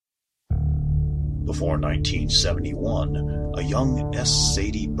Before 1971, a young S.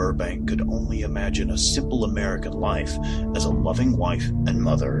 Sadie Burbank could only imagine a simple American life as a loving wife and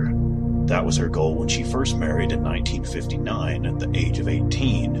mother. That was her goal when she first married in 1959 at the age of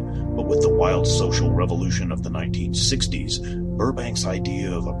 18, but with the wild social revolution of the 1960s, Burbank's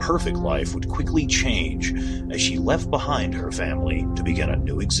idea of a perfect life would quickly change as she left behind her family to begin a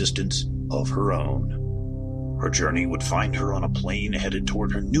new existence of her own. Her journey would find her on a plane headed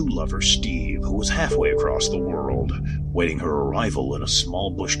toward her new lover, Steve, who was halfway across the world, waiting her arrival in a small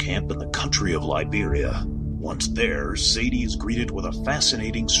bush camp in the country of Liberia. Once there, Sadie is greeted with a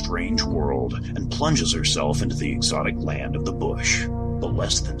fascinating, strange world and plunges herself into the exotic land of the bush. But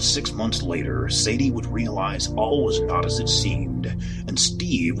less than 6 months later, Sadie would realize all was not as it seemed, and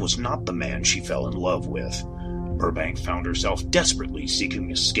Steve was not the man she fell in love with. Burbank found herself desperately seeking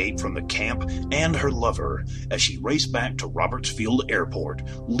escape from the camp and her lover as she raced back to Roberts Field Airport,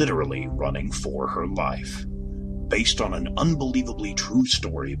 literally running for her life. Based on an unbelievably true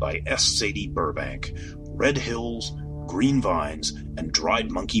story by S. Sadie Burbank, Red Hills, Green Vines, and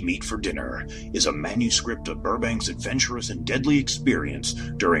Dried Monkey Meat for Dinner is a manuscript of Burbank's adventurous and deadly experience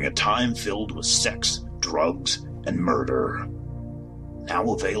during a time filled with sex, drugs, and murder.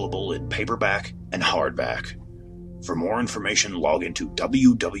 Now available in paperback and hardback. For more information, log into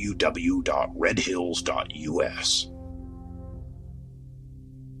www.redhills.us.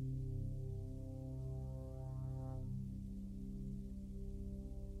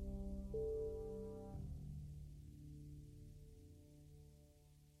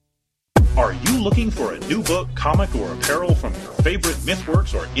 Are you looking for a new book, comic, or apparel from your favorite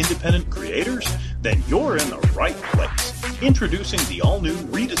MythWorks or independent creators? Then you're in the right place. Introducing the all-new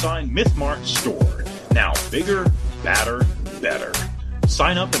redesigned MythMart store. Now bigger, badder, better.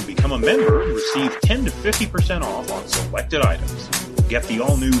 Sign up and become a member and receive 10 to 50% off on selected items. Get the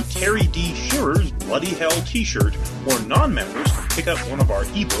all-new Terry D. Shearer's Bloody Hell t-shirt, or non-members can pick up one of our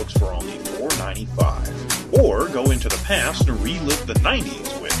ebooks for only $4.95. Or go into the past and relive the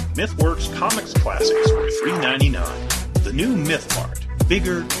 90s with MythWorks Comics Classics for $3.99. The new MythMart.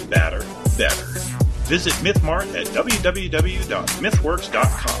 Bigger, badder, better. Visit MythMart at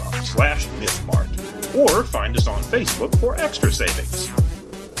www.mythworks.com/MythMart. Or find us on Facebook for extra savings.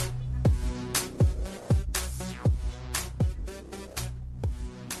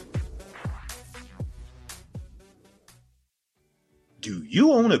 Do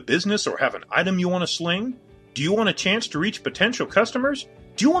you own a business or have an item you want to sling? Do you want a chance to reach potential customers?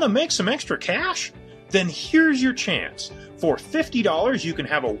 Do you want to make some extra cash? Then here's your chance. For $50, you can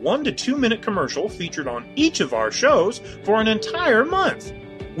have a 1 to 2 minute commercial featured on each of our shows for an entire month.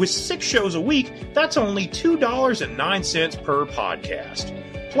 With 6 shows a week, that's only $2.09 per podcast.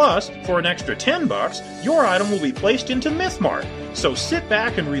 Plus, for an extra $10, your item will be placed into MythMart, so sit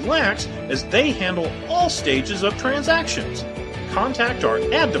back and relax as they handle all stages of transactions. Contact our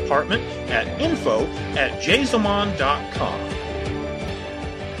ad department at info@jazelmon.com.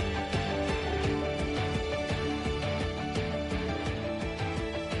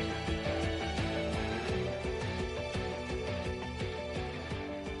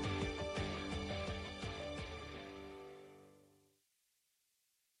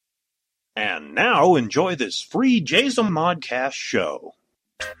 And now enjoy this free Jason Modcast show.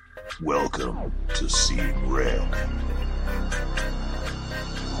 Welcome to Seeing Red.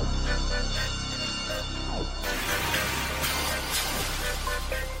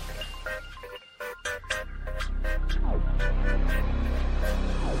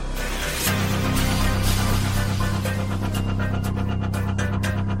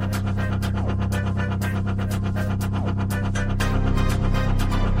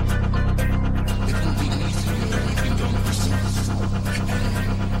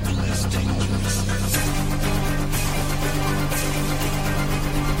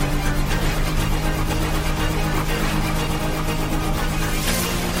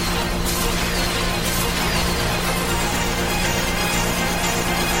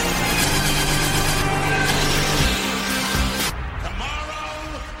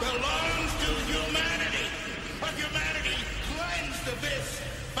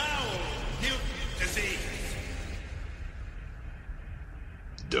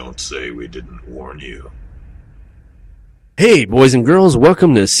 Don't say we didn't warn you. Hey, boys and girls,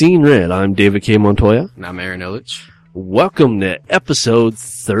 welcome to Seeing Red. I'm David K. Montoya. And I'm Aaron Illich. Welcome to episode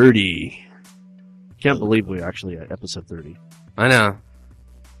 30. Can't believe we're actually at episode 30. I know.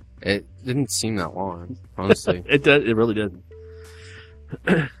 It didn't seem that long, honestly. It really did.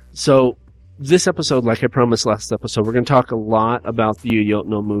 So, this episode, like I promised last episode, we're going to talk a lot about the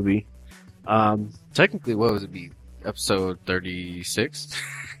Yotno movie. Technically, what would it be? Episode 36?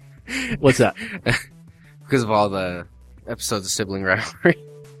 What's that? Because of all the episodes of sibling rivalry.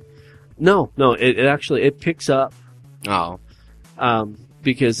 No, it actually picks up Oh.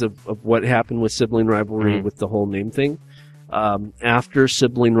 because of what happened with sibling rivalry Mhm. with the whole name thing. After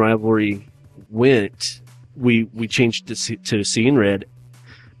sibling rivalry went, we changed to Seeing Red.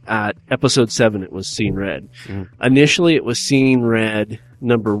 At episode 7, it was Seeing Red. Mhm. Initially, it was Seeing Red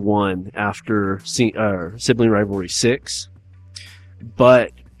number 1 after sibling rivalry 6.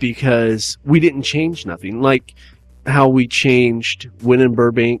 But because we didn't change nothing, like how we changed Win and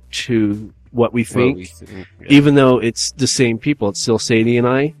Burbank to What We Think, Yeah. even though it's the same people, it's still Sadie and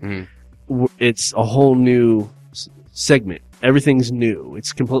I, Mhm. It's a whole new segment. Everything's new.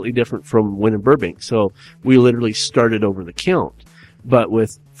 It's completely different from Win and Burbank. So we literally started over the count. But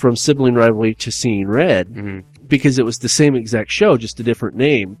from sibling rivalry to Seeing Red, Mhm. because it was the same exact show, just a different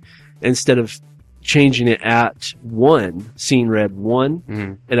name, instead of changing it at 1, Seeing Red 1,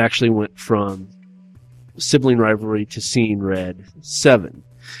 Mhm. it actually went from sibling rivalry to Seeing Red 7.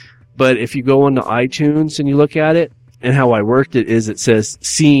 But if you go onto iTunes and you look at it, and how I worked it is it says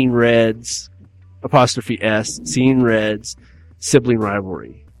Seeing Red's 'S, Seeing Red's sibling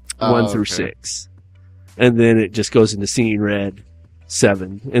rivalry 1 through okay. 6. And then it just goes into Seeing Red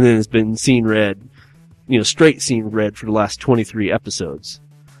 7. And then it's been Seeing Red, straight Seeing Red for the last 23 episodes.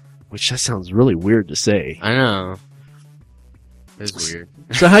 Which that sounds really weird to say. I know. It's weird.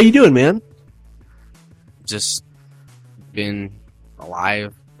 So how you doing, man? Just been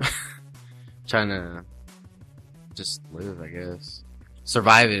alive. Trying to just live, I guess.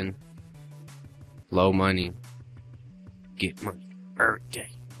 Surviving. Low money. Get money every day.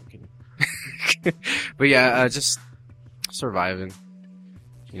 Okay. But yeah, just surviving.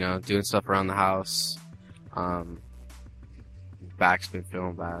 Doing stuff around the house. Back's been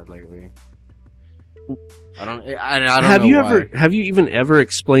feeling bad lately. I don't Have know you why. have you even ever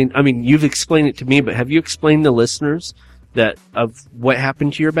explained, I mean, you've explained it to me, but have you explained to listeners that of what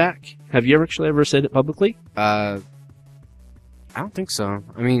happened to your back? Have you ever said it publicly? I don't think so.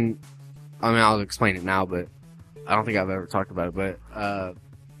 I mean, I'll explain it now, but I don't think I've ever talked about it. But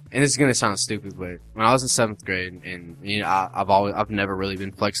and this is gonna sound stupid, but when I was in 7th grade, and I've never really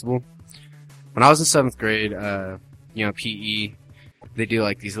been flexible. When I was in 7th grade, PE, they do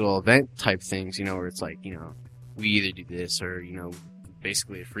like these little event type things, where it's like, we either do this or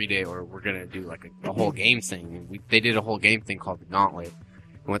basically a free day, or we're gonna do like a whole game thing. They did a whole game thing called the Gauntlet.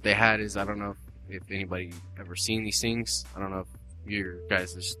 And what they had is, I don't know if anybody ever seen these things. I don't know if you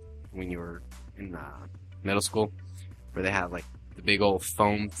guys just when you were in middle school, where they have like the big old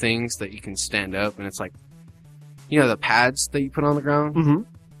foam things that you can stand up, and it's like, the pads that you put on the ground. Mm-hmm.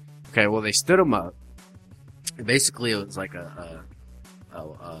 Okay, well they stood them up. And basically, it was like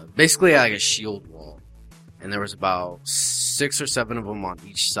basically like a shield wall, and there was about 6 or 7 of them on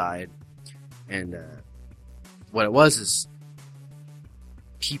each side. And what it was is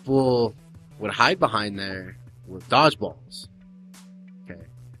people would hide behind there with dodgeballs. Okay.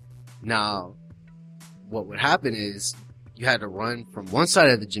 Now, what would happen is you had to run from one side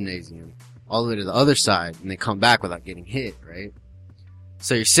of the gymnasium all the way to the other side and then come back without getting hit, right?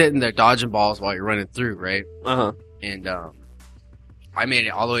 So you're sitting there dodging balls while you're running through, right? Uh-huh. And I made it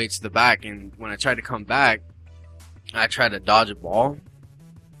all the way to the back, and when I tried to come back, I tried to dodge a ball.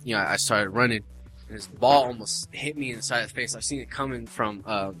 I started running, and this ball almost hit me in the side of the face. I seen it coming from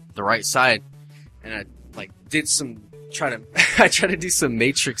the right side, and I did I tried to do some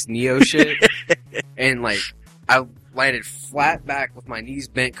Matrix Neo shit, and I landed flat back with my knees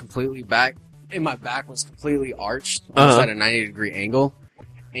bent completely back, and my back was completely arched, almost at a 90-degree angle,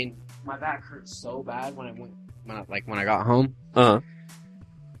 and my back hurt so bad when I got home. Uh-huh.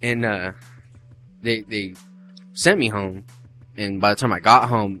 And they sent me home, and by the time I got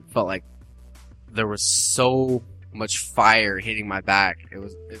home, it felt like there was so much fire hitting my back.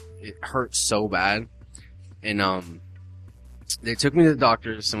 It hurt so bad, and they took me to the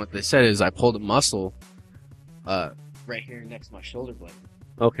doctors, and what they said is I pulled a muscle right here next to my shoulder blade.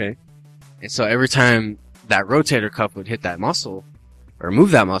 Okay. And so every time that rotator cuff would hit that muscle or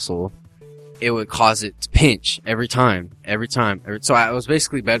move that muscle, it would cause it to pinch every time. So I was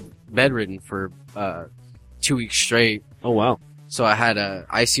basically bedridden for 2 weeks straight. Oh, wow. So I had a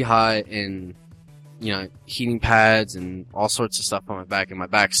icy hot and heating pads and all sorts of stuff on my back, and my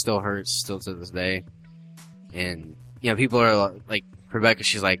back still hurts still to this day. And people are like, Rebecca,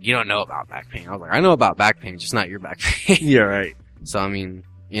 she's like, you don't know about back pain. I was like, I know about back pain, just not your back pain. Yeah, right. So I mean,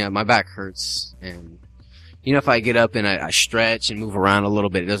 my back hurts, and if I get up and I stretch and move around a little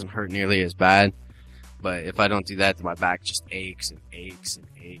bit, it doesn't hurt nearly as bad. But if I don't do that, then my back just aches and aches and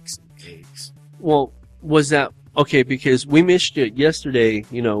aches and aches. Well, was that okay? Because we missed it yesterday.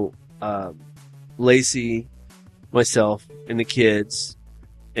 Lacey, myself, and the kids,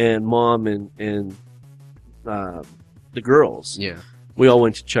 and Mom and the girls. Yeah. We all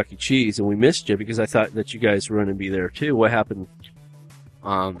went to Chuck E. Cheese, and we missed you because I thought that you guys were going to be there too. What happened?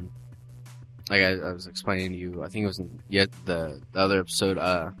 Like I was explaining to you, I think it was in the other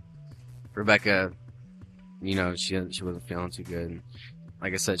episode. Rebecca, you know, she wasn't feeling too good. And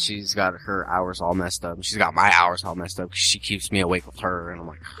like I said, she's got her hours all messed up. She's got my hours all messed up because she keeps me awake with her, and I'm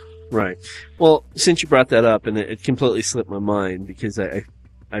like, Right. Well, since you brought that up, and it completely slipped my mind because I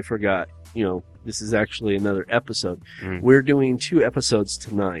forgot. You know, this is actually another episode. Mhm. We're doing 2 episodes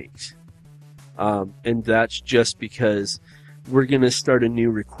tonight, and that's just because we're going to start a new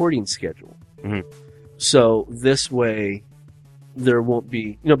recording schedule. Mhm. So this way, there won't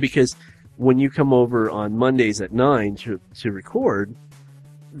be, you know, because when you come over on Mondays at 9 to record,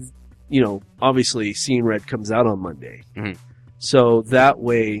 you know, obviously Seeing Red comes out on Monday. Mhm. So that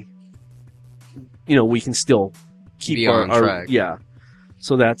way, you know, we can still keep Be our on track. yeah.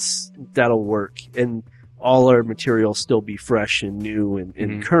 So that'll work, and all our material will still be fresh and new and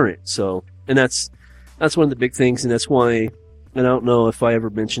Mhm. current. So, and that's one of the big things, and that's why, and I don't know if I ever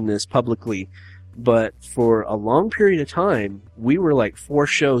mentioned this publicly, but for a long period of time, we were like 4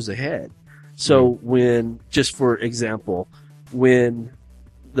 shows ahead. So when, just for example, when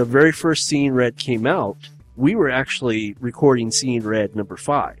the very first Seeing Red came out, we were actually recording Seeing Red number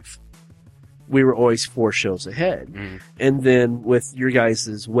 5. We were always 4 shows ahead. Mhm. And then with your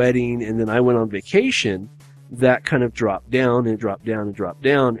guys' wedding, and then I went on vacation, that kind of dropped down and dropped down and dropped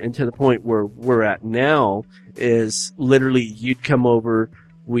down, and to the point where we're at now is literally you'd come over,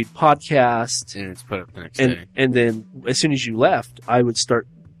 we'd podcast, and it's put up the next day. and then as soon as you left, I would start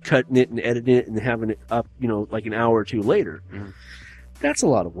cutting it and editing it and having it up, you know, like an hour or 2 later. Mhm. That's a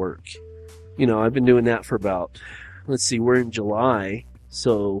lot of work. You know, I've been doing that for about, let's see, we're in July,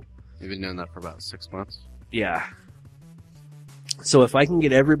 so You've been doing that for about 6 months. yeah. So if I can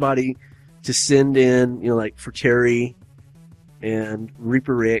get everybody to send in, you know, like for Terry and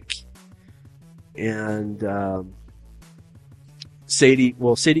Reaper Rick and Sadie.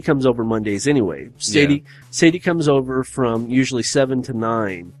 Well, Sadie comes over Mondays anyway. Sadie comes over from usually 7 to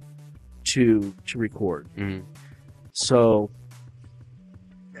 9 to record. Mhm. So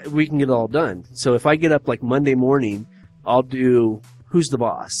we can get it all done. So if I get up like Monday morning, I'll do Who's the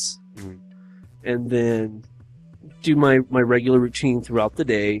Boss? Mhm. And then do my regular routine throughout the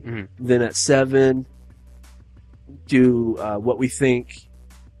day. Mhm. Then at 7, do What We Think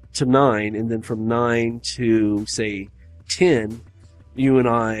to 9. And then from 9 to, say, 10, you and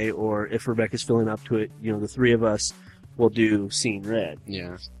I, or if Rebecca's feeling up to it, you know, the 3 of us will do Seeing Red.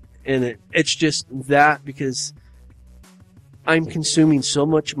 Yeah. And it's just that because I'm consuming so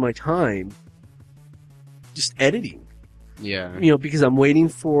much of my time just editing. Yeah. You know, because I'm waiting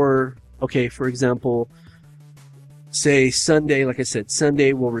for, okay, for example, say Sunday, like I said,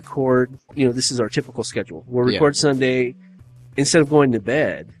 Sunday we'll record, you know, this is our typical schedule. We'll record Sunday. Instead of going to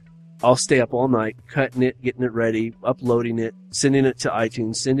bed, I'll stay up all night, cutting it, getting it ready, uploading it, sending it to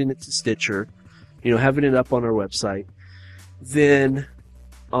iTunes, sending it to Stitcher, you know, having it up on our website. Then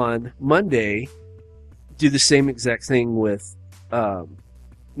on Monday, do the same exact thing with, you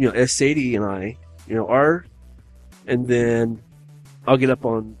know, S. Sadie and I, you know, and then I'll get up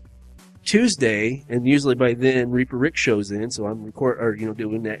on Tuesday, and usually by then Reaper Rick shows in, so I'm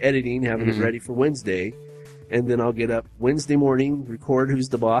doing that editing, having it ready for Wednesday, and then I'll get up Wednesday morning, record Who's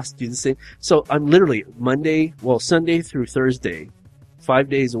the Boss, do the same. So I'm literally Sunday through Thursday, 5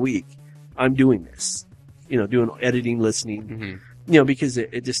 days a week, I'm doing this, you know, doing editing, listening, Mhm. you know, because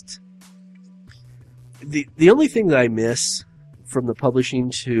it just, the only thing that I miss from the publishing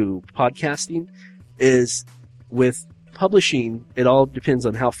to podcasting is with publishing, it all depends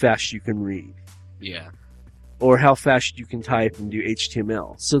on how fast you can read Yeah. or how fast you can type and do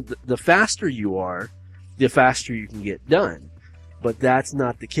HTML. So the faster you are, the faster you can get done. But that's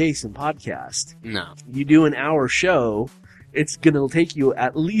not the case in podcast. No. You do an hour show, it's going to take you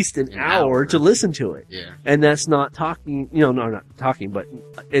at least an hour to listen to it. Yeah. And that's not talking, you know, no, not talking, but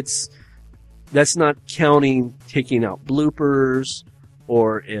that's not counting taking out bloopers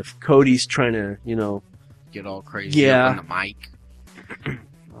or if Cody's trying to, you know, Get all crazy Yeah. up on the mic.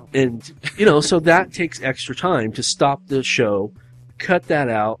 and, you know, so that takes extra time to stop the show, cut that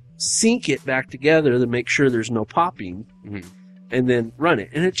out, sync it back together to make sure there's no popping, Mhm. and then run it.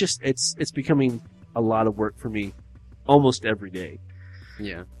 And it's becoming a lot of work for me almost every day.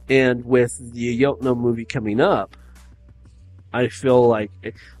 Yeah. And with the Yotno movie coming up, I feel like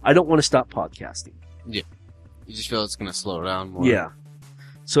I don't want to stop podcasting. You just feel it's going to slow down more. Yeah.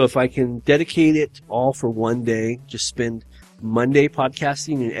 So if I can dedicate it all for one day, just spend Monday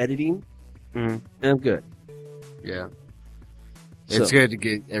podcasting and editing, Mhm. and I'm good. Yeah. So- It's good to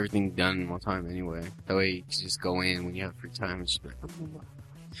get everything done in one time anyway. That way you can just go in when you have free time and just be like,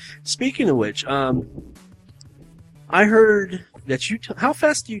 Speaking of which, I heard that how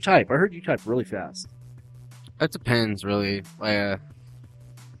fast do you type? I heard you type really fast. That depends, really. I'd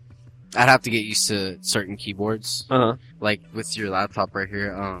have to get used to certain keyboards. Uh-huh. Like with your laptop right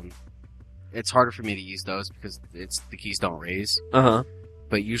here, it's harder for me to use those because the keys don't raise. Uh-huh.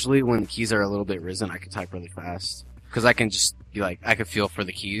 But usually when the keys are a little bit risen, I can type really fast. Because I can just be like, I can feel for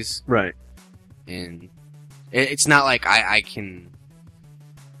the keys. Right. And it's not like I can...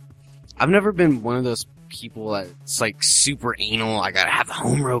 I've never been one of those people that's like super anal. I gotta have the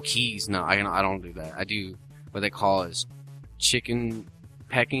home row keys. No, I don't do that. I do what they call is chicken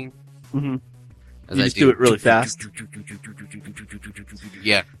pecking. Mm-hmm. As You I just do it really fast.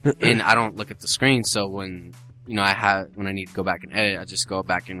 Yeah, and I don't look at the screen. So when I need to go back and edit, I just go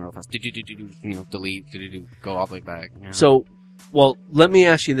back in real fast. Delete. Go all the way back. You know? So, well, let me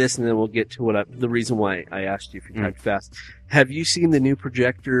ask you this, and then we'll get to the reason why I asked you if you typed fast. Have you seen the new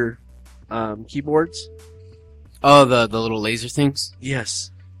projector keyboards? Oh, the little laser things.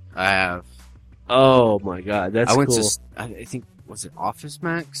 Yes. I have. Oh my God, that's I went cool. to I think was it Office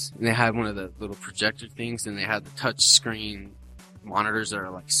Max, and they had one of the little projector things, and they had the touch screen monitors that are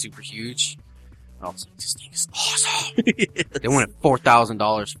like super huge. I was like, this thing is awesome. They wanted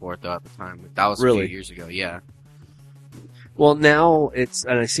 $4,000 for it though at the time. But that was a Really? few years ago. Yeah. Well, now and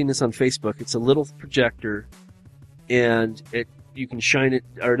I've seen this on Facebook. It's a little projector, and you can shine it,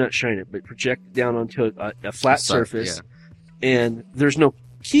 or not shine it, but project it down onto a flat surface, and there's no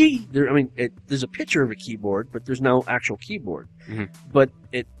key there. I mean, there's a picture of a keyboard, but there's no actual keyboard. Mhm. But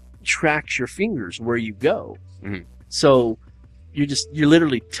it tracks your fingers where you go. Mhm. So you're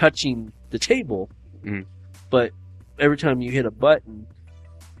literally touching the table, Mhm. but every time you hit a button,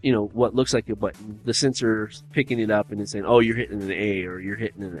 what looks like a button, the sensor's picking it up and it's saying, oh, you're hitting an A or you're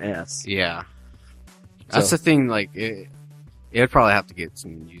hitting an S. Yeah. That's So- the thing. Like it'd probably have to get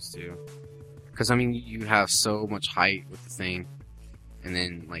some used to, because I mean you have so much height with the thing, and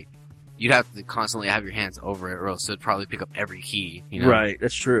then like you'd have to constantly have your hands over it, or else it'd probably pick up every key. Right,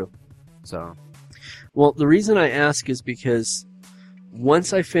 that's true. So Well, the reason I ask is because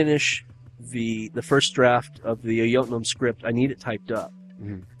once I finish the first draft of the Jotnam script, I need it typed up.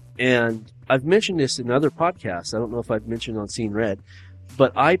 Mhm. And I've mentioned this in other podcasts. I don't know if I've mentioned on Seeing Red,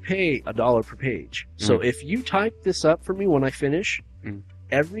 but I pay $1 per page. So if you type this up for me when I finish, Mhm.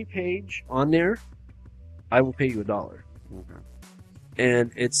 every page on there, I will pay you $1.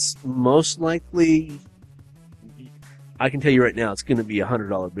 And it's most likely, I can tell you right now, it's going to be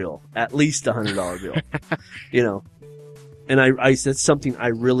 $100 bill, at least $100 bill. And I said something I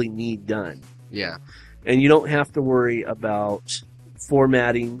really need done. yeah. And you don't have to worry about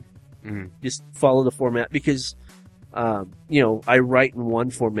formatting. Mhm. Just follow the format because, I write in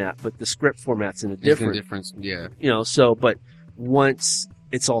one format, but the script format's in a There's no different. difference. Yeah. But once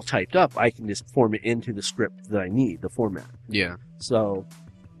it's all typed up, I can just form it into the script that I need, the format. Yeah. So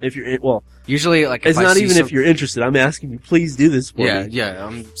if you're, Usually, like, it's if I not see even some- if you're interested. I'm asking you, please do this for Yeah, me. yeah.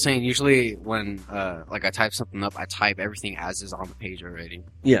 I'm saying usually when I type something up, I type everything as is on the page already,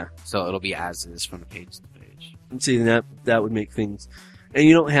 Yeah. so it'll be as is from the page to the page. And see, that would make things, and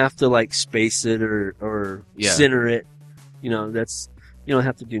you don't have to like space it or Yeah. center it. You don't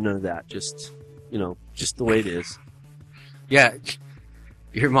have to do none of that. Just the way it is. Yeah,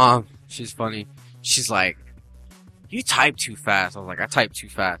 your mom, she's funny. She's like, "You type too fast." I was like, "I type too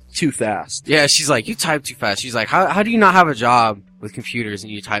fast." Too fast. Yeah, she's like, "You type too fast." She's like, "How do you not have a job with computers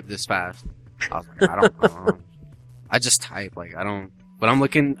and you type this fast?" I was like, "I don't know. I just type. Like, I don't. When I'm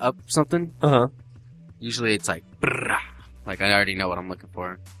looking up something, Uh huh. usually it's like, brrrah. Like I already know what I'm looking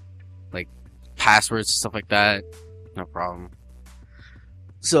for, like passwords and stuff like that. No problem.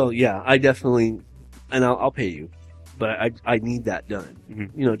 So yeah, I definitely, and I'll pay you, but I need that done.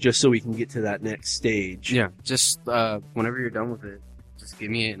 Mhm. Just so we can get to that next stage. Yeah, just whenever you're done with it, just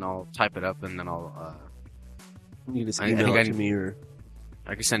give me it and I'll type it up and then I'll You just I email think it I- to me or.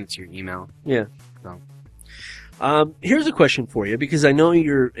 I can send it to your email. Yeah. So. Here's a question for you because I know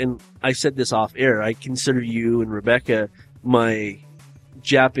and I said this off air. I consider you and Rebecca my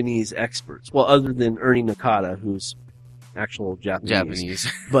Japanese experts. Well, other than Ernie Nakata, who's actual Japanese.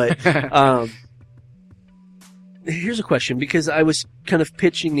 But here's a question because I was kind of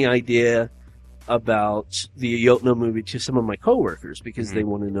pitching the idea about the Yotno movie to some of my coworkers because they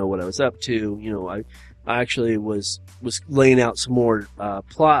want to know what I was up to. I actually was laying out some more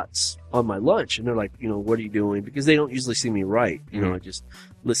plots on my lunch, and they're like, what are you doing? Because they don't usually see me write. I just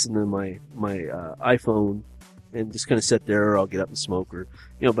listen to my iPhone and just kind of sit there, or I'll get up and smoke, or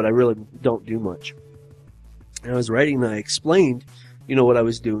but I really don't do much. And I was writing, and I explained, what I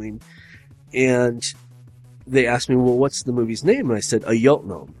was doing, and they asked me, well, what's the movie's name? And I said,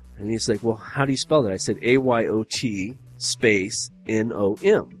 Ayotnom. And he's like, well, how do you spell that? I said, AYOT space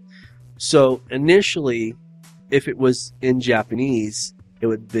NOM. So initially, if it was in Japanese, it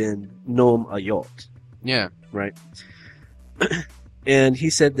would have been Nom Ayot. Yeah. Right? And he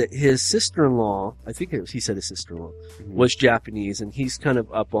said that his sister-in-law, I think he said his sister-in-law, was Japanese, and he's kind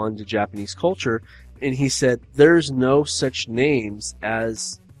of up on the Japanese culture, and he said there's no such names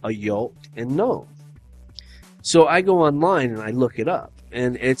as Ayot and Nom. So I go online and I look it up,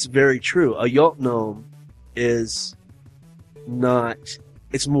 and it's very true. Ayot Nom is not,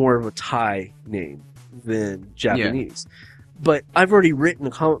 it's more of a Thai name than Japanese. Yeah. But I've already written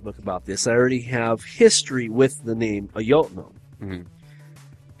a comic book about this. I already have history with the name Ayot Nom. Mm-hmm.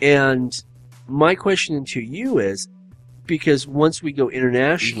 And my question to you is, because once we go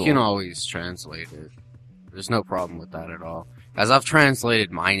international... You can always translate it. There's no problem with that at all. As I've translated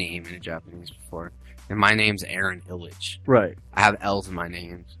my name into Japanese before, and my name's Aaron Illich. Right. I have L's in my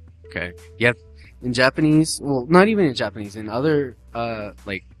names. Okay. Yep. In Japanese, well, not even in Japanese, in other,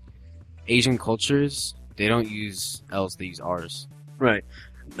 Asian cultures, they don't use L's, they use R's. Right.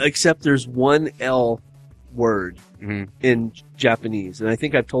 Except there's one L word in Japanese, and I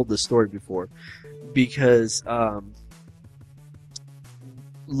think I've told this story before, because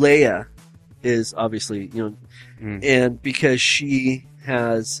Leia is obviously, and because she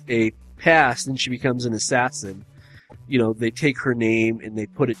has a past and she becomes an assassin, they take her name and they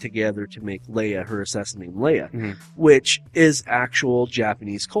put it together to make Leia, her assassin name Leia, which is actual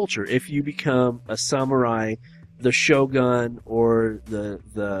Japanese culture. If you become a samurai, the shogun or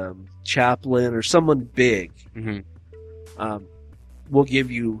the chaplain or someone big will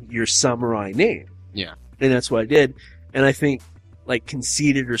give you your samurai name. Yeah. And that's what I did. And I think like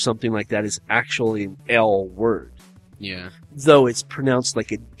conceited or something like that is actually an L word. Yeah. Though it's pronounced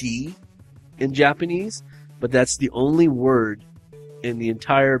like a D in Japanese, but that's the only word in the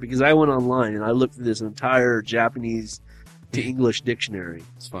entire, because I went online and I looked at this entire Japanese to English dictionary.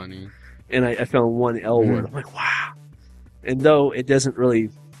 It's funny. And I found one L word. I'm like, wow. And though it doesn't really,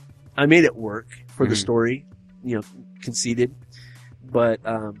 I made it work for the story, conceited. But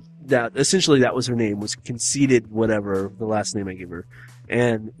that essentially that was her name, was Conceited whatever, the last name I gave her.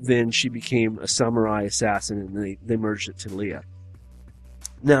 And then she became a samurai assassin, and they merged it to Leia.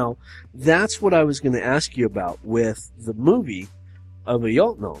 Now, that's what I was going to ask you about with the movie of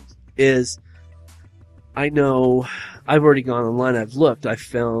Ayot Nom, is I know I've already gone online, I've looked, I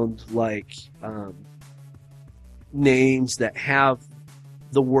found names that have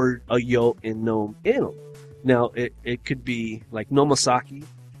the word Ayot and Nom in them. Now, it could be like Nomasaki,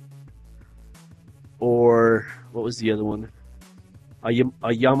 or what was the other one?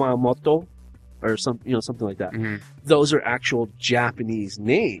 Yamamoto, or something like that. Those are actual Japanese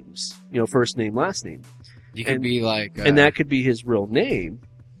names, first name, last name. You could be like... and that could be his real name.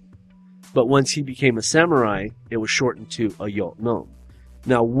 But once he became a samurai, it was shortened to Ayot Nom.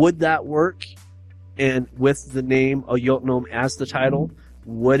 Now, would that work? And with the name Ayot Nom as the title,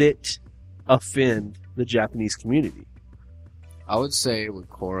 would it offend the Japanese community? I would say it would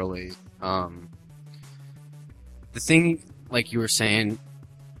correlate. The thing, like you were saying,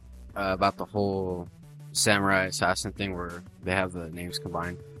 about the whole samurai assassin thing where they have the names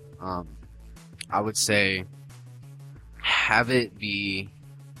combined, I would say have it be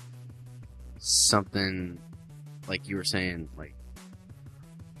something like you were saying, like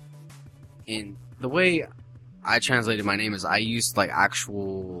in the way I translated my name is I used like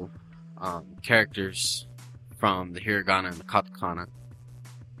actual characters from the hiragana and the katakana.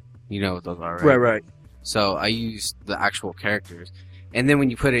 You know what those are, right? Right. So I used the actual characters, and then when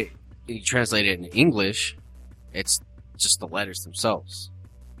you put it, you translate it in English, it's just the letters themselves.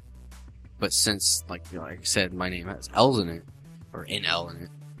 But since, like I said, my name has L's in it, or an L in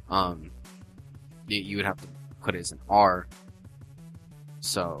it, you would have to put it as an R.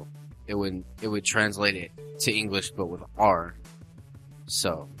 So it would translate it to English, but with R.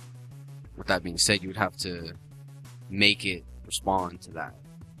 So with that being said, you would have to make it respond to that.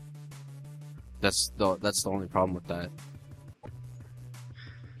 That's the only problem with that.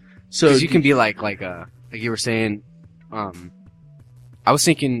 So you can be like you were saying, I was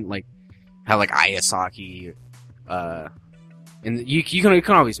thinking like how like Ayasaki, and you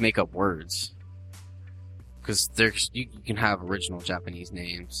can always make up words, because you can have original Japanese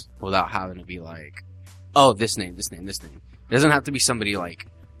names without having to be like, oh, this name. It doesn't have to be somebody like,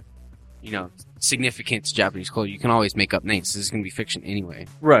 significant to Japanese culture. You can always make up names. This is gonna be fiction anyway,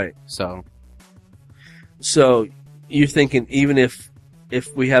 right? So. So you're thinking even if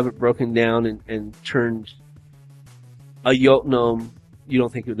we have it broken down and turned a Jotnam, you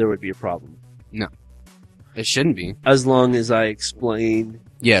don't think there would be a problem? It shouldn't be. As long as I explain.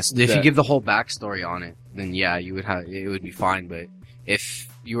 Yes, if you That- give the whole backstory on it, then yeah, it would be fine. But if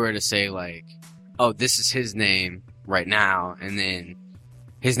you were to say like, oh, this is his name right now, and then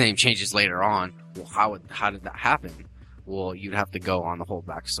his name changes later on, well, how did that happen? Well, you'd have to go on the whole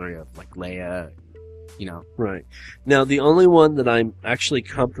backstory of like Leia, you know. Right. Now, the only one that I'm actually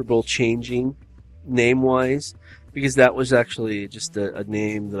comfortable changing name-wise, because that was actually just a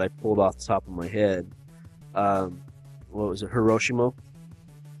name that I pulled off the top of my head. What was it? Hiroshima?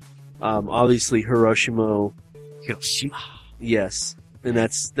 Obviously, Hiroshima, Hiroshima. yes. And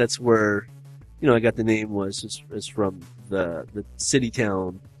that's where, I got the name is from the city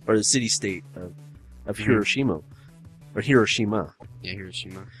town, or the city-state of Hiroshima. Or Hiroshima. Yeah,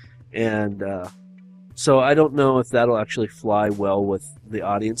 Hiroshima. And so I don't know if that'll actually fly well with the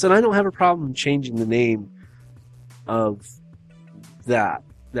audience. And I don't have a problem changing the name of that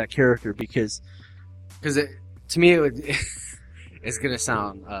character because Because to me, it's gonna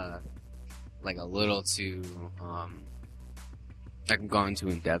sound like a little too like I'm going too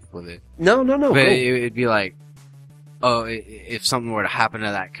in depth with it. no, But go. it'd be like, oh, if something were to happen to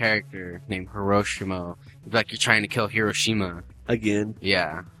that character named Hiroshima, it'd be like you're trying to kill Hiroshima. Again.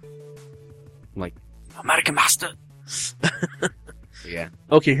 Yeah. Like, American Master! Yeah.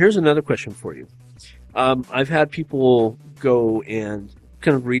 Okay, here's another question for you. I've had people go and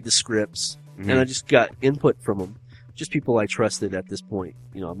kind of read the scripts, and I just got input from them. Just people I trusted at this point.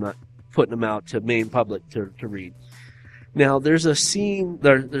 I'm not putting them out to main public to read. Now, there's a scene,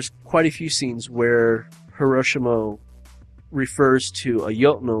 there's quite a few scenes where Hiroshima refers to a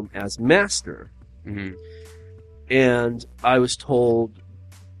Jotnam as master. Mm-hmm. And I was told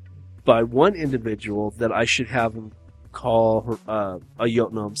by one individual that I should have him call her, a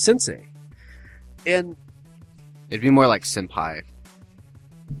Jotnam sensei. And It'd be more like senpai.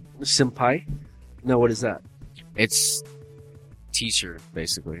 senpai? No, what is that? It's teacher,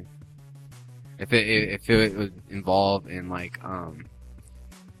 basically. If it would involve in like,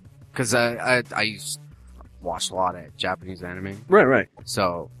 cause I used to watch a lot of Japanese anime. Right.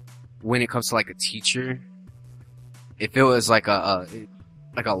 So when it comes to like a teacher, if it was like a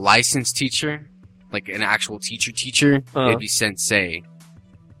licensed teacher, like an actual teacher, it'd be sensei,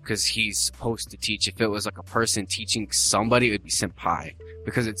 because he's supposed to teach. If it was like a person teaching somebody, it would be senpai,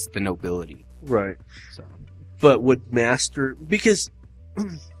 because it's the nobility. Right. So But would master, because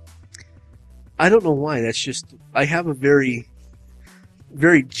I don't know why, that's just, I have a very,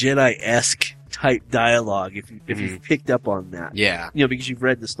 very Jedi-esque type dialogue, if you've picked up on that. yeah, Because you've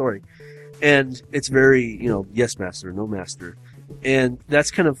read the story. And it's very, yes master, no master. And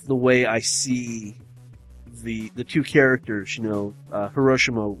that's kind of the way I see the two characters,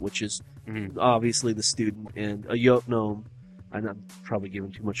 Hiroshima, which is obviously the student, and a Jotnam, and I'm probably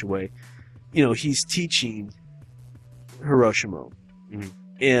giving too much away. He's teaching Hiroshima.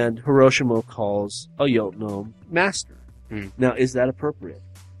 And Hiroshima calls a Jotnam master. Now, is that appropriate?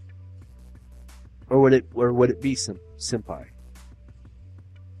 Or would it be senpai?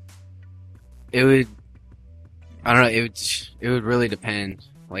 it would. I don't know. It would really depend.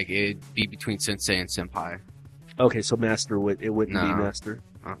 Like it'd be between sensei and senpai. Okay, so master wouldn't be No. master.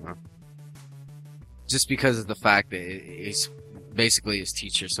 Just because of the fact that it's basically his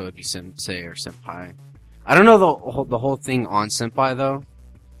teacher, so it'd be sensei or senpai. I don't know the whole thing on senpai though,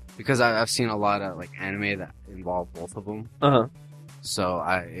 because I've seen a lot of like anime that involve both of them. Uh-huh. So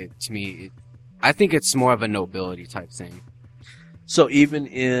to me, I think it's more of a nobility type thing. So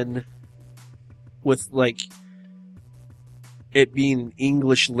even with like it being an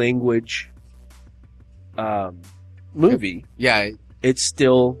English language movie, Yeah, it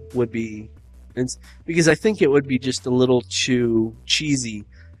still would be, because I think it would be just a little too cheesy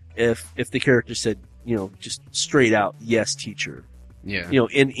if the character said, just straight out, yes, teacher, yeah.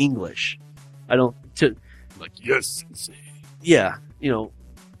 in English. I don't, Like, yes, sensei. yeah,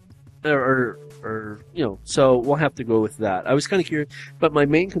 or so we'll have to go with that. I was kind of curious, but my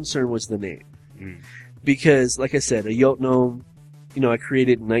main concern was the name. Because, like I said, a Jotnam, I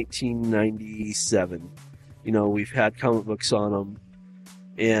created in 1997. We've had comic books on him,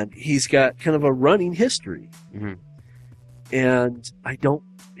 and he's got kind of a running history. And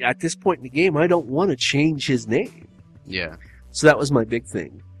at this point in the game, I don't want to change his name. Yeah. So that was my big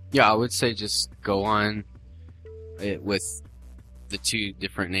thing. Yeah, I would say just go on it with the two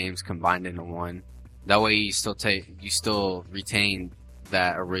different names combined into one. That way you still retain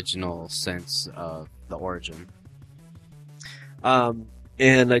that original sense of the origin.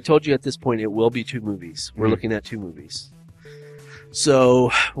 And I told you at this point it will be 2 movies. We're looking at 2 movies.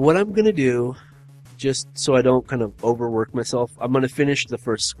 So what I'm going to do, just so I don't kind of overwork myself, I'm going to finish the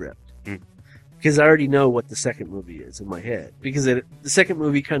first script. Because I already know what the second movie is in my head. Because the second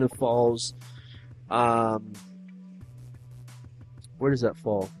movie kind of falls... where does that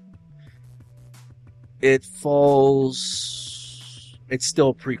fall? It falls... It's still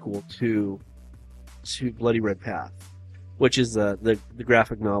a prequel to Bloody Red Path, which is the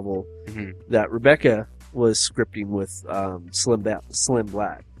graphic novel that Rebecca was scripting with Slim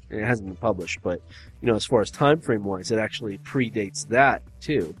Black. It hasn't been published, but as far as time frame wise, it actually predates that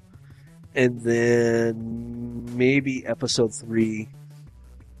too. And then maybe episode 3,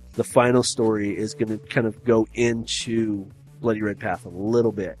 the final story is going to kind of go into Bloody Red Path a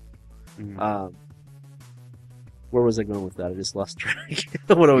little bit. Where was I going with that? I just lost track.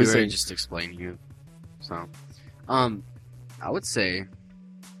 What I was saying. Just explaining you. So, I would say,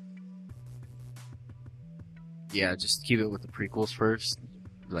 yeah, just keep it with the prequels first.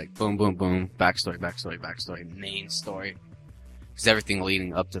 Like, boom, boom, boom, backstory, main story. Because everything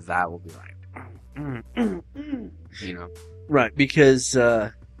leading up to that will be like, Right, because,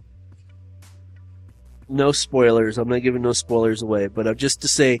 no spoilers. I'm not giving no spoilers away, but just to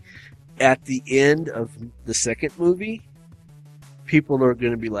say, at the end of the second movie, people are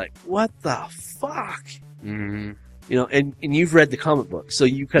going to be like, what the fuck? And you've read the comic book, so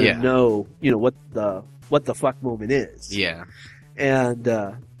you kind of know, what the fuck moment is. Yeah. And,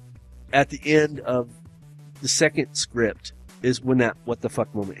 at the end of the second script is when that what the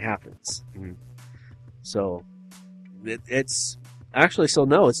fuck moment happens. So, it's actually,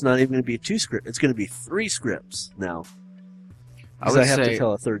 no, it's not even going to be a 2 script. It's going to be 3 scripts now. Because I have to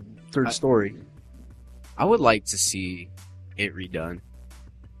tell a third story. I would like to see it redone.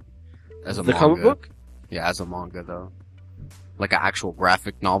 As a the manga. comic book? Yeah, as a manga though. Like an actual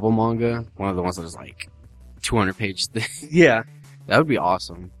graphic novel manga. One of the ones that is like 200-page thing. Yeah. That would be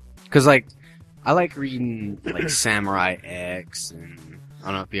awesome. Cause like, I like reading like Samurai X, and I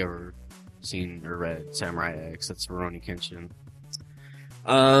don't know if you ever seen or read Samurai X. That's Rurouni Kenshin.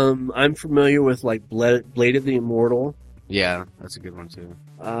 I'm familiar with like Blade of the Immortal. Yeah, that's a good one too.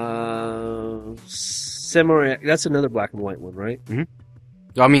 Samurai, that's another black and white one, right?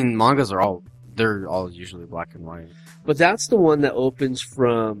 I mean, mangas they're all usually black and white. But that's the one that opens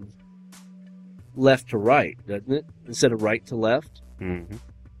from left to right, doesn't it? Instead of right to left?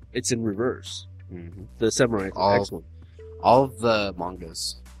 It's in reverse. The Samurai X one. All of the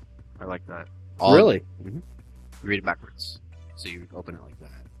mangas are like that. Really? You read it backwards. So you open it like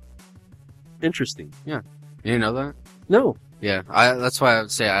that. Interesting. Yeah. You didn't know that? No. Yeah, that's why I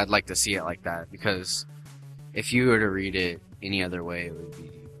would say I'd like to see it like that, because if you were to read it any other way, it would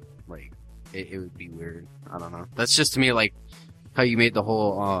be like, it would be weird. I don't know. That's just to me like how you made the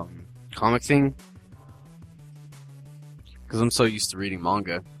whole comic thing. Because I'm so used to reading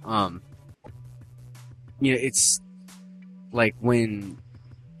manga. It's like when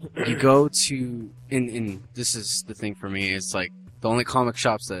you go to, and this is the thing for me, it's like the only comic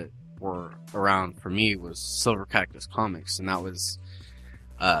shops that were around for me was Silver Cactus Comics, and that was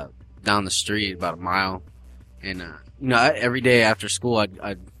down the street about a mile. And every day after school,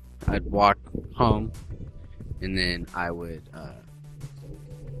 I'd walk home, and then I would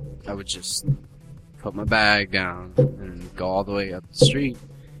just put my bag down and go all the way up the street,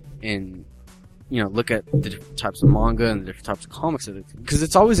 and look at the different types of manga and the different types of comics, because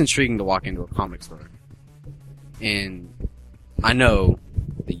it's always intriguing to walk into a comic store. And I know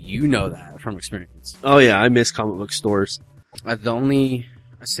that you know that from experience. Oh yeah, I miss comic book stores. I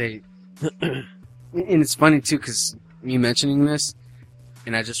say, and it's funny too, because me mentioning this,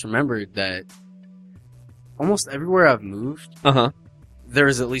 and I just remembered that almost everywhere I've moved, there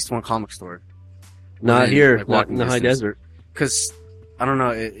is at least one comic store. Not here, not in the high desert. Because I don't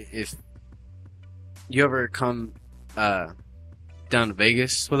know if you ever come down to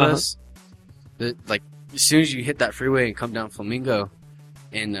Vegas with us. Like as soon as you hit that freeway and come down Flamingo,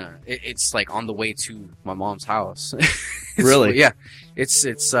 and it's like on the way to my mom's house. Really? Yeah. It's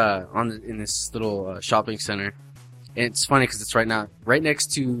in this little shopping center. And it's funny because it's right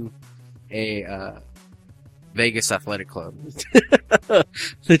next to a Vegas Athletic Club.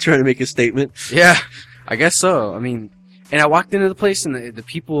 They're trying to make a statement. Yeah, I guess so. I mean, and I walked into the place, and the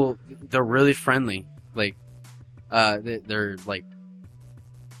people, they're really friendly. Like, they're like,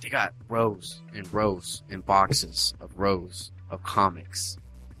 they got rows and rows and boxes of rows of comics,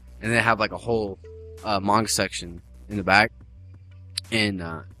 and they have like a whole manga section in the back. And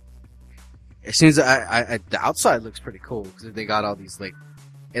as soon as the outside looks pretty cool, because they got all these like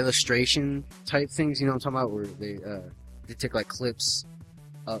illustration type things, you know what I'm talking about, where they take like clips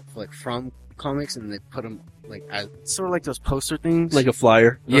up like from comics, and they put them like as sort of like those poster things, Like a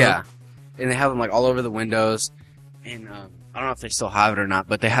flyer. yeah, and they have them like all over the windows. And I don't know if they still have it or not,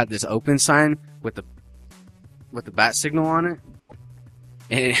 but they had this open sign with the bat signal on it,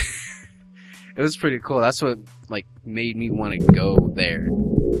 and it was pretty cool. That's what like made me want to go there,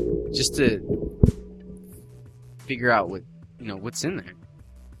 just to figure out what's in there.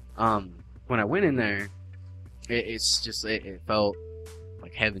 When I went in there, it felt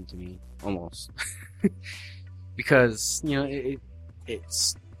like heaven to me almost, because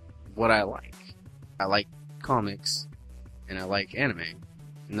it's what I like. I like comics and I like anime,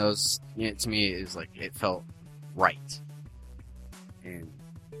 and those to me is like it felt right, and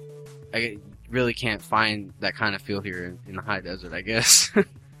I really can't find that kind of feel here in the high desert, I guess.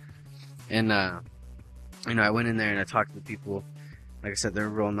 And I went in there and I talked to the people. Like I said, they're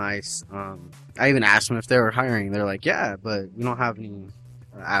real nice. I even asked them if they were hiring. They're like, yeah, but we don't have any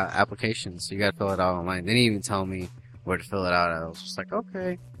applications, so you gotta fill it out online. They didn't even tell me where to fill it out. I was just like,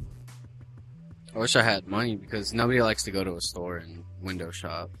 okay. I wish I had money, because nobody likes to go to a store and window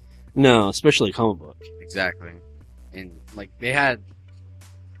shop. No, especially a comic book. Exactly. And like they had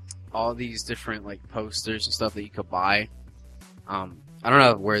all these different like posters and stuff that you could buy. I don't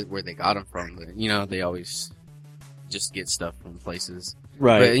know where they got them from, but they always just get stuff from places.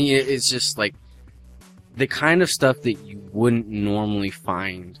 Right. But it's just like the kind of stuff that you wouldn't normally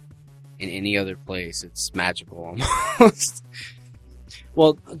find in any other place. It's magical almost.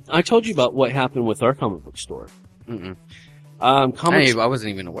 Well, I told you about what happened with our comic book store. Mm-mm. Comics. I wasn't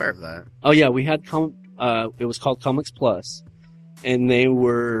even aware of that. Oh yeah, we had it was called Comics Plus, and they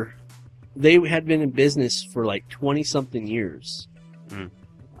had been in business for like 20 something years.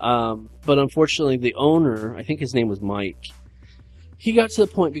 But unfortunately, the owner, I think his name was Mike, he got to the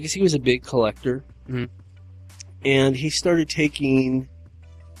point, because he was a big collector, and he started taking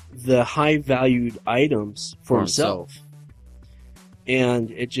the high valued items for himself. And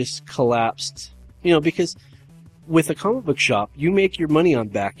it just collapsed, because with a comic book shop, you make your money on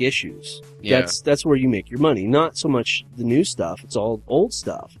back issues. Yeah. That's where you make your money. Not so much the new stuff. It's all old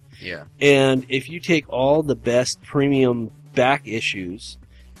stuff. Yeah. And if you take all the best premium back issues,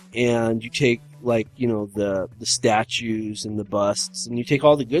 and you take the statues and the busts, and you take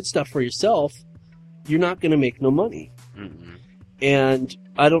all the good stuff for yourself, you're not going to make no money. Mm-mm. And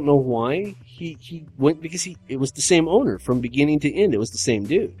I don't know why he went, because it was the same owner from beginning to end. It was the same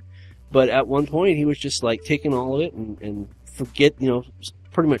dude. But at one point, he was just like taking all of it and forget,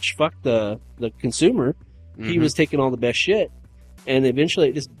 pretty much fuck the consumer. Mm-hmm. He was taking all the best shit, and eventually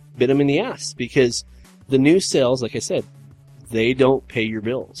it just bit him in the ass, because the new sales, like I said, they don't pay your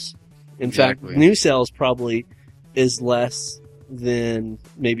bills. In fact, new sales probably is less than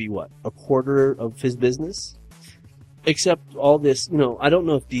maybe a quarter of his business. Except all this, I don't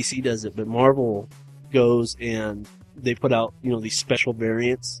know if DC does it, but Marvel goes and they put out, these special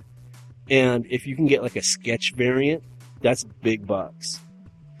variants. And if you can get like a sketch variant, that's big bucks.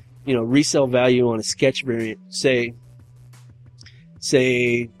 Resale value on a sketch variant, say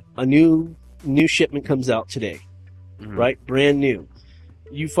a new shipment comes out today, right? Brand new.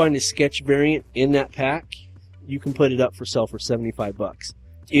 You find a sketch variant in that pack, you can put it up for sale for $75.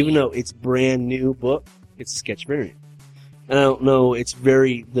 Even though it's brand new book, it's a sketch variant. And I don't know, it's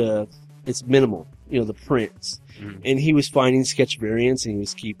minimal, the prints. And he was finding sketch variants and he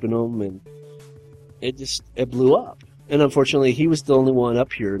was keeping them, and it blew up. And unfortunately, he was the only one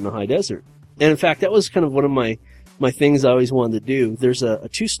up here in the high desert. And in fact, that was kind of one of my things I always wanted to do. There's a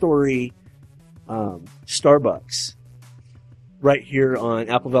 2-story Starbucks right here on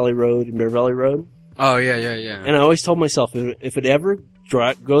Apple Valley Road and Bear Valley Road. Oh, yeah. And I always told myself, if it ever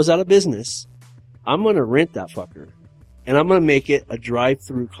goes out of business, I'm going to rent that fucker. And I'm going to make it a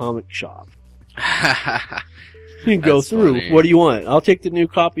drive-through comic shop. You can go through. Funny. What do you want? I'll take the new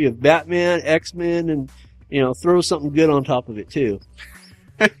copy of Batman, X-Men, and, throw something good on top of it, too.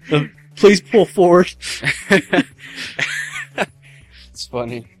 Please pull forward. It's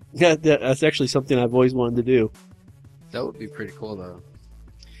funny. Yeah, that's actually something I've always wanted to do. That would be pretty cool, though.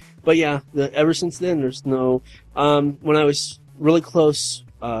 But yeah, ever since then, there's no... when I was really close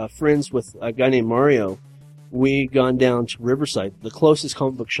friends with a guy named Mario, we gone down to Riverside. The closest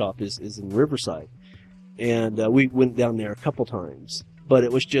comic book shop is in Riverside. And we went down there a couple times. But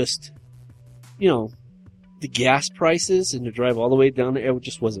it was just, the gas prices and to drive all the way down there, it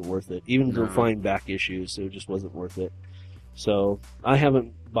just wasn't worth it. Even to find back issues, it just wasn't worth it. So I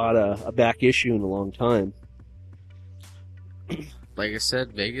haven't bought a back issue in a long time. Like I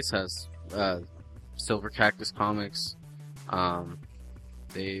said, Vegas has Silver Cactus Comics.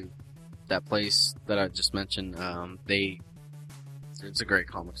 That place that I just mentioned, they it's a great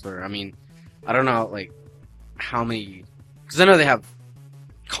comic store. I mean, I don't know like how many, because I know they have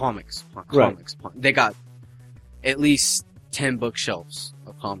comics. Right. They got at least 10 bookshelves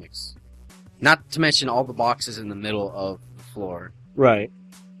of comics. Not to mention all the boxes in the middle of the floor Right.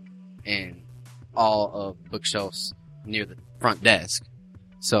 and all of bookshelves near the front desk.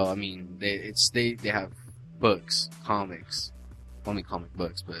 So I mean, they have books, comics. Well, I mean comic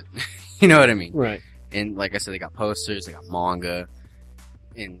books, but you know what I mean. Right. And like I said, they got posters, they got manga,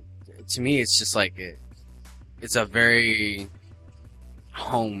 and to me, it's just like it's a very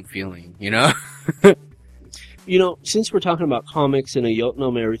home feeling, you know. You know, since we're talking about comics and a Yotnum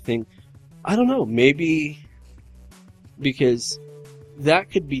and everything, I don't know, maybe because that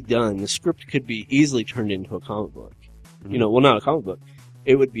could be done. The script could be easily turned into a comic book. You know, well, not a comic book.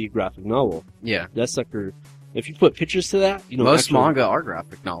 It would be a graphic novel. Yeah. That sucker, if you put pictures to that, you know, Most actually, manga are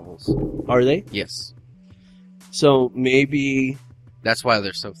graphic novels. are they? Yes. So maybe That's why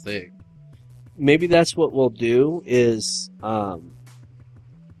they're so thick. that's what we'll do is,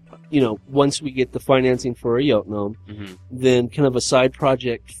 you know, once we get the financing for a Yotnum, Mm-hmm. then kind of a side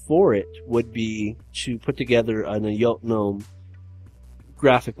project for it would be to put together an Yotnum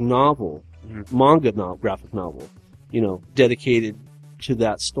graphic novel, Mhm. graphic novel, you know, dedicated to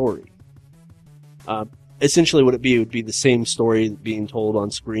that story. Essentially what it would be the same story being told on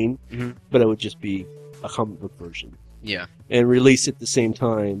screen, Mhm. but it would just be a comic book version. Yeah. And release at the same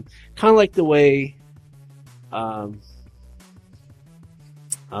time. Kind of like the way,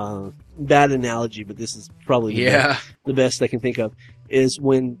 bad analogy, but this is probably Yeah. the best I can think of, is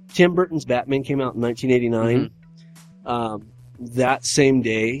when Tim Burton's Batman came out in 1989, that same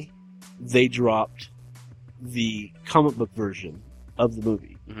day, they dropped the comic book version of the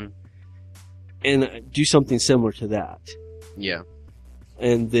movie. Mhm. And do something similar to that. Yeah.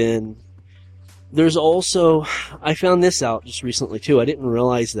 And then there's also, I found this out just recently too, I didn't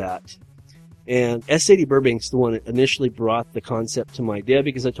realize that. And S. Burbank's the one that initially brought the concept to my idea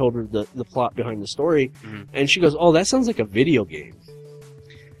because I told her the plot behind the story. Mhm. And she goes, oh, that sounds like a video game.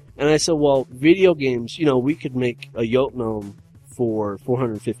 And I said, well, video games, you know, we could make a Yotnum for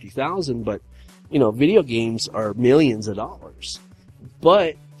 $450,000, but, you know, video games are millions of dollars.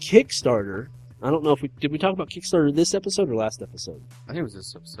 But Kickstarter, I don't know if did we talk about Kickstarter this episode or last episode? I think it was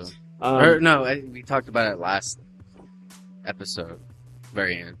this episode. Um, Or no, we talked about it last episode.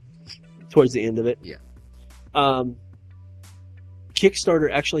 Very end. Towards the end of it. Yeah.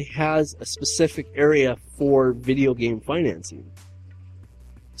 Kickstarter actually has a specific area for video game financing.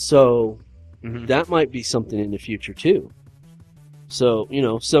 So Mhm. that might be something in the future too. So, you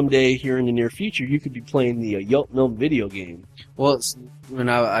know, someday here in the near future, you could be playing the Yotnum video game. Well, when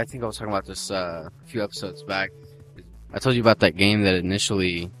I think I was talking about this a few episodes back. I told you about that game that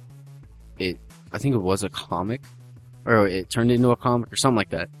initially, I think it was a comic, or it turned into a comic or something like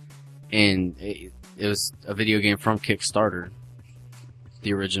that, and it was a video game from Kickstarter.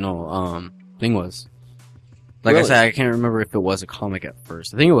 The original thing was, like I Really? said, I can't remember if it was a comic at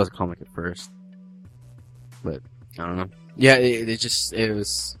first. I think it was a comic at first, but I don't know. Yeah, it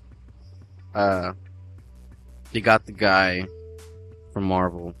was. They got the guy from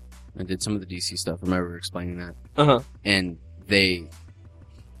Marvel and did some of the DC stuff. I remember explaining that. Uh-huh. And they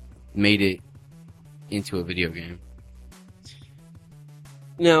made it into a video game.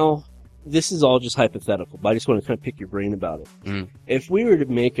 Now, this is all just hypothetical, but I just want to kind of pick your brain about it. Mm. If we were to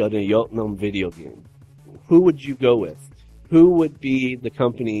make a Yotnum video game, who would you go with? Who would be the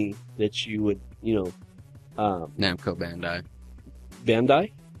company that you would, you know, Namco Bandai.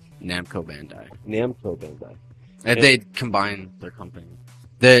 Bandai? Namco Bandai. Namco Bandai. And Yeah. they combined their company.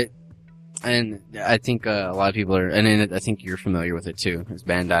 And I think a lot of people are, and then I think you're familiar with it too. It's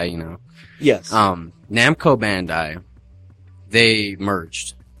Bandai, you know. Yes. Namco Bandai, they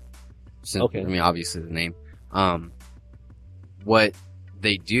merged. Okay. I mean, obviously the name. What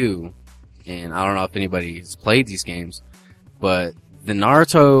they do, and I don't know if anybody's played these games, but the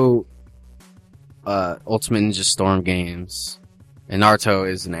Naruto, Ultimate Ninja Storm games, and Naruto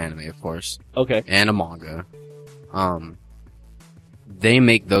is an anime, of course, Okay. and a manga. They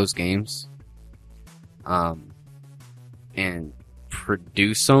make those games, and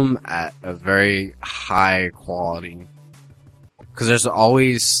produce them at a very high quality. Cause there's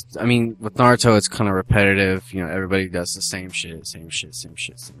always, I mean, with Naruto, it's kind of repetitive. You know, everybody does the same shit.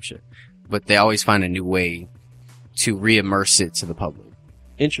 But they always find a new way to re-immerse it to the public.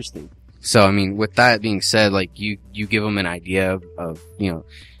 Interesting. So, I mean, with that being said, like, you give them an idea of, you know,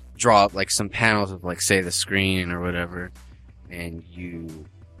 draw up, like, some panels of, like, say, the screen or whatever, and you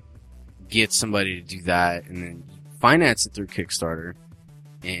get somebody to do that, and then you finance it through Kickstarter,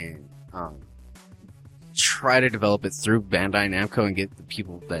 and, try to develop it through Bandai Namco and get the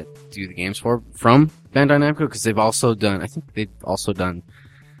people that do the games from Bandai Namco, because they've also done, I think they've also done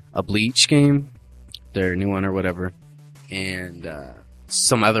a Bleach game, their new one or whatever, and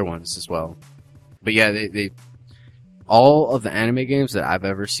some other ones as well. But yeah, they all of the anime games that I've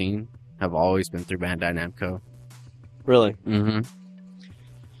ever seen have always been through Bandai Namco. Really? Mm-hmm.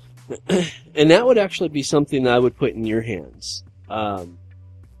 And that would actually be something that I would put in your hands.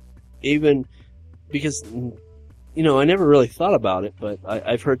 Even because, you know, I never really thought about it, but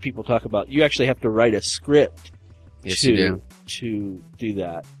I've heard people talk about you actually have to write a script to do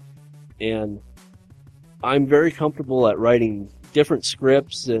that. And I'm very comfortable at writing different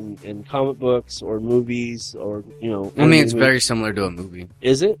scripts and comic books or movies or, you know. I mean, it's very similar to a movie.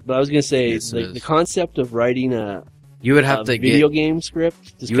 Is it? But I was going to say, Yes, the concept of writing a you would have to video get, game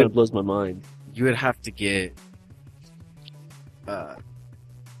script just kind of blows my mind. You would have to get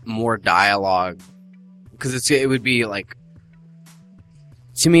more dialogue, because it would be like,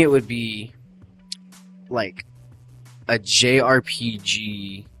 to me it would be like a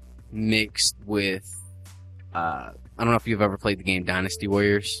JRPG mixed with I don't know if you've ever played the game Dynasty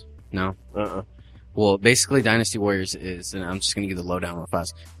Warriors. No? Well, basically Dynasty Warriors is, and I'm just gonna give the lowdown real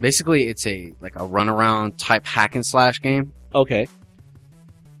fast. Basically, it's a runaround type hack and slash game, Okay.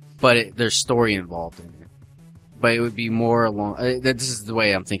 but there's story involved in it. But it would be more along. This is the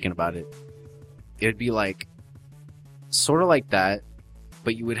way I'm thinking about it. It would be like, sort of like that,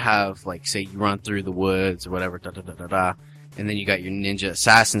 but you would have, like, say you run through the woods or whatever, and then you got your ninja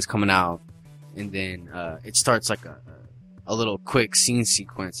assassins coming out, and then it starts like a little quick scene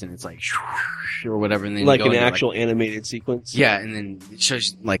sequence, and it's like or whatever, and then Like you go an into, actual animated sequence? yeah, and then it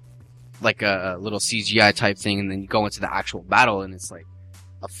shows like a little CGI type thing, and then you go into the actual battle, and it's like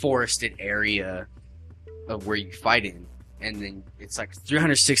a forested area of where you fight in, and then it's like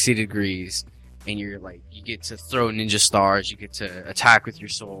 360 degrees, and you're like, you get to throw ninja stars, you get to attack with your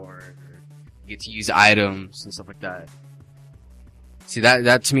sword, or you get to use items and stuff like that. See,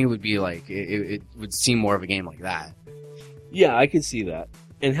 that to me would be like, it would seem more of a game like that. Yeah, I can see that.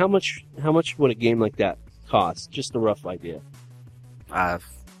 And how much would a game like that cost? Just a rough idea.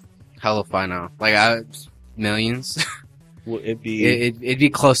 Hell if I know. Like, millions. Would it be It'd be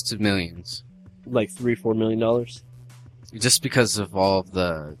close to millions. like $3-4 million? Just because of all of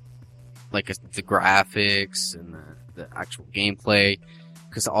the, like, the graphics and the actual gameplay.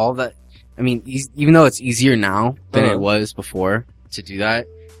 Because all that, I mean, even though it's easier now than it was before to do that,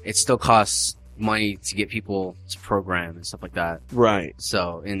 it still costs money to get people to program and stuff like that. Right.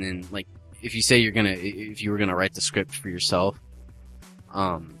 So, and then, like, if you were gonna write the script for yourself,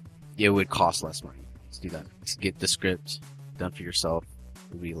 it would cost less money to do that. To get the script done for yourself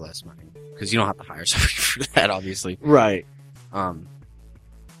would be less money. Because you don't have to hire somebody for that, obviously. Right. And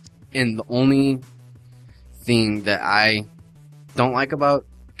the only thing that I don't like about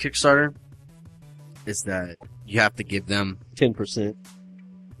Kickstarter is that you have to give them 10%.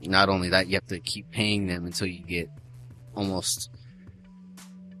 Not only that, you have to keep paying them until you get almost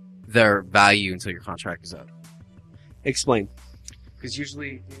their value until your contract is up. Explain. Because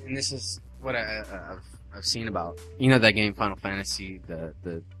usually, and this is what I've seen about, you know, that game Final Fantasy,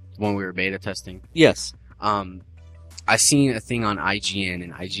 the one we were beta testing. Yes. I seen a thing on IGN,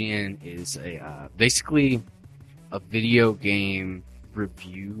 and IGN is basically a video game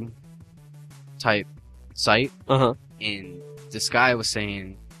review type site. Uh-huh. And this guy was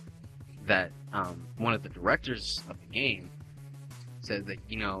saying that one of the directors of the game said that,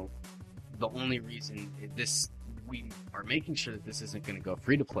 you know, the only reason we are making sure that this isn't going to go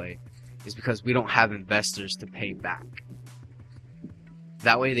free to play is because we don't have investors to pay back.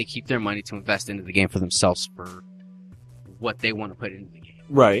 That way they keep their money to invest into the game for themselves for what they want to put into the game.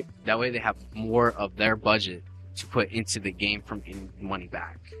 Right. That way they have more of their budget to put into the game from getting money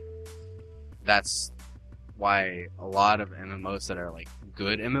back. That's why a lot of MMOs that are like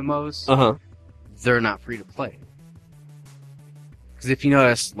good MMOs, Uh-huh. they're not free to play. Because if you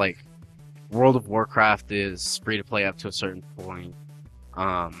notice, like, World of Warcraft is free to play up to a certain point.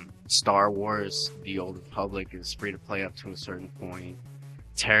 Star Wars, The Old Republic is free to play up to a certain point.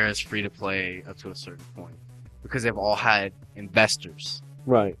 Terra is free to play up to a certain point. Because they've all had investors.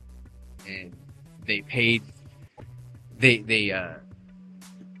 Right. And they paid,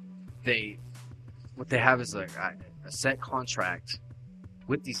 what they have is like a set contract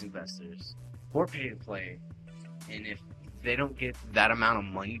with these investors for pay to play, and if they don't get that amount of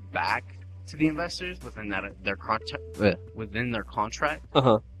money back to the investors within their contract,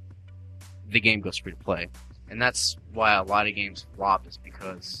 Uh-huh. the game goes free to play, and that's why a lot of games flop, is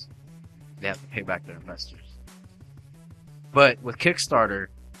because they have to pay back their investors. But with Kickstarter,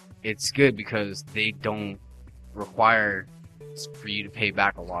 it's good because they don't require for you to pay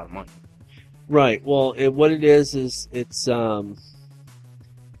back a lot of money. Right. Well, what it is it's 10%.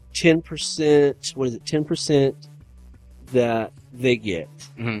 What is it? 10% that they get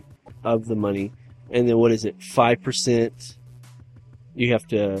Mhm. of the money, and then what is it? 5%. You have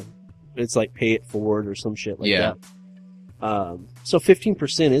to. It's like pay it forward or some shit like Yeah. that. So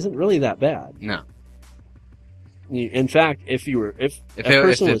 15% isn't really that bad. No. In fact, if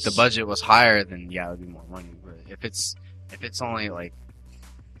The budget was higher, then yeah, it would be more money. But if it's only like,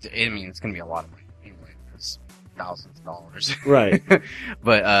 I mean, it's gonna be a lot of money anyway. It's thousands of dollars. right.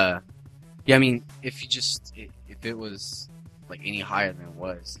 But yeah, I mean, if it was like any higher than it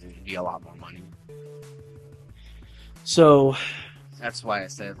was, it'd be a lot more money. So That's why I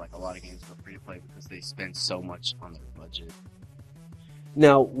said like a lot of games go free to play because they spend so much on their budget.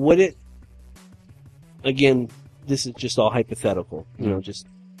 now, would it? Again, this is just all hypothetical, just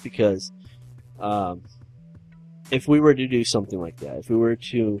because. If we were to do something like that, if we were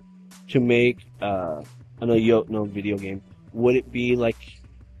to make no video game, would it be like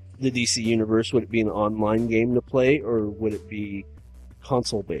the DC Universe? Would it be an online game to play, or would it be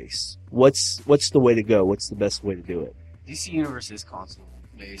console based? What's the way to go? What's the best way to do it? DC Universe is console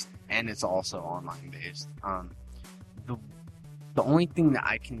based and it's also online based. The only thing that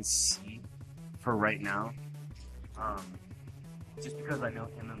I can see for right now, just because I know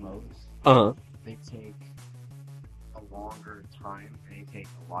MMOs, they take a longer time and they take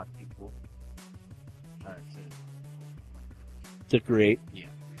a lot of people to create. Yeah,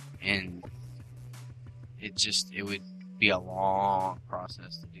 and it would be a long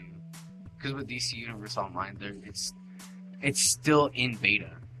process to do. Because with DC Universe Online, it's still in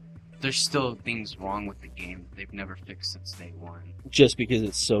beta. There's still things wrong with the game they've never fixed since day one. Just because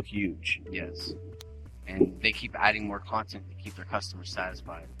it's so huge. Yes. And they keep adding more content to keep their customers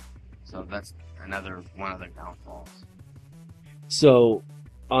satisfied. So that's one of their downfalls. So,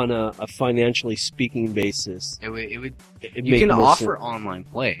 on a financially speaking basis, You make can more offer sense. online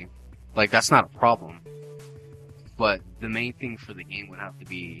play. Like, that's not a problem. But the main thing for the game would have to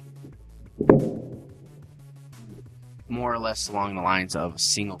be more or less along the lines of a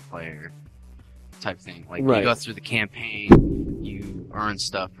single player type thing. Like, Right. you go through the campaign, you earn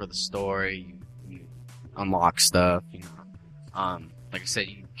stuff for the story, you unlock stuff, like I said,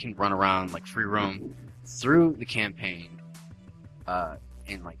 you can run around like free roam through the campaign,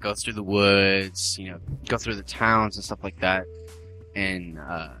 and like go through the woods, go through the towns and stuff like that, and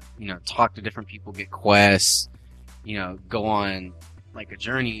talk to different people, get quests, go on like a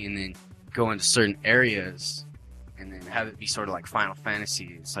journey, and then go into certain areas, and then have it be sort of like Final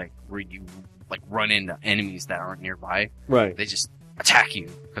Fantasy. It's like where you like run into enemies that aren't nearby. Right. They just attack you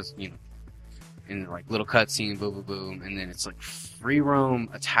because and like little cutscene, boom, boom, boom, and then it's like free roam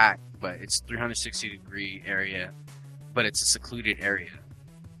attack, but it's 360-degree area, but it's a secluded area.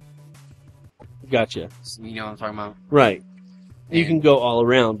 Gotcha. So, you know what I'm talking about? Right. You And- can go all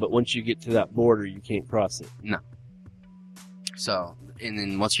around, but once you get to that border, you can't cross it. So, and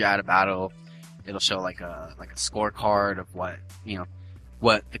then once you're out of battle, it'll show like a scorecard of what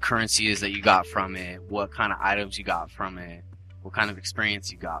the currency is that you got from it, what kind of items you got from it, what kind of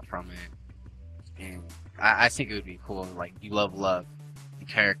experience you got from it. And I think it would be cool. Like, you level up the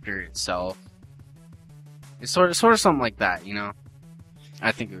character itself. It's sort of something like that,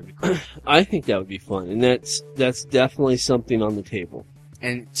 I think it would be cool. I think that would be fun, and that's definitely something on the table.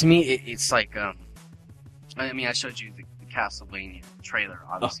 And to me, it's like, I showed you the Castlevania trailer,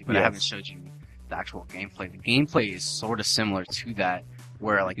 obviously, but I yes. haven't showed you the actual gameplay. The gameplay is sort of similar to that,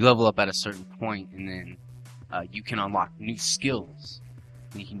 where like you level up at a certain point, and then you can unlock new skills.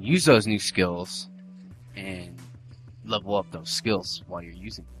 And you can use those new skills and level up those skills while you're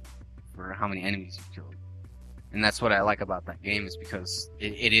using them for how many enemies you've killed. And that's what I like about that game, is because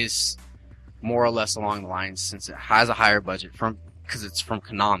it is more or less along the lines, since it has a higher budget because it's from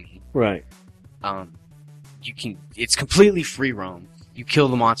Konami. Right. It's completely free roam. You kill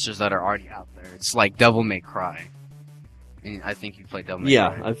the monsters that are already out there. It's like Devil May Cry. And I think you played Devil May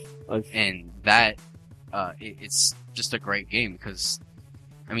Cry. Yeah, I've And that, it's just a great game because,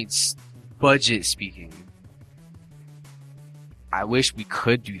 budget speaking, I wish we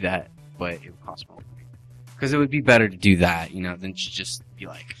could do that, but it would cost more money. Because it would be better to do that, than to just be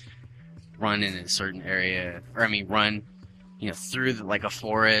like, run in a certain area, or run, through like a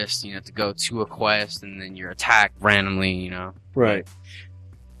forest, to go to a quest, and then you're attacked randomly, right.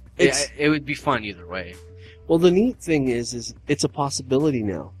 It would be fun either way. Well, the neat thing is it's a possibility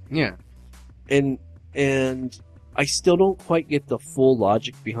now, Yeah. and I still don't quite get the full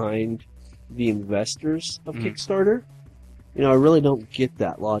logic behind the investors of Mhm. Kickstarter. I really don't get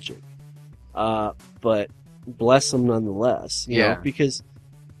that logic. But bless them nonetheless. You Yeah. know? Because,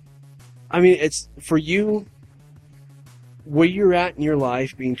 I mean, it's for you, where you're at in your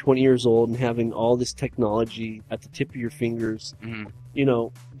life, being 20 years old and having all this technology at the tip of your fingers, Mhm. you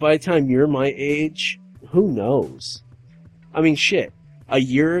know, by the time you're my age, who knows? I mean, shit. A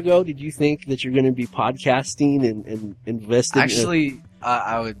year ago, did you think that you're going to be podcasting and invested? Actually,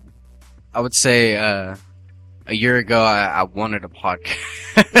 I would say a year ago I wanted a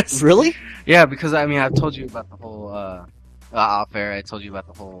podcast. Really? Yeah, because I mean I've told you about the whole off air. I told you about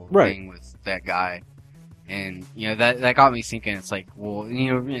the whole Right. thing with that guy, and you know that got me thinking. It's like, well,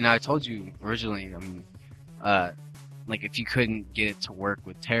 you know, and I told you originally. I mean, like if you couldn't get it to work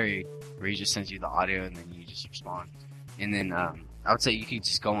with Terry, where he just sends you the audio and then you just respond, and then I would say you could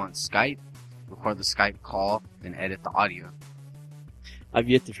just go on Skype, record the Skype call, then edit the audio. I've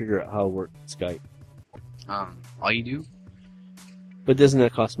yet to figure out how to work Skype. All you do, But doesn't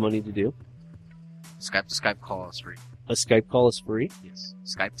that cost money to do? Skype to Skype call is free. A Skype call is free? Yes,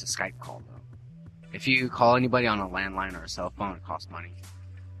 Skype to Skype call though. If you call anybody on a landline or a cell phone, it costs money.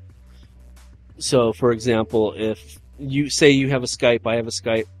 So, for example, if you say you have a Skype, I have a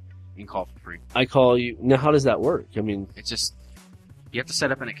Skype, You can call for free. I call you. Now, how does that work? I mean, It's just you have to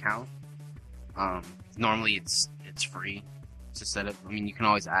set up an account. Normally it's free to set up. I mean, you can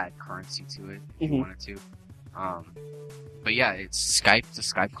always add currency to it if Mhm. you wanted to. But yeah, it's Skype to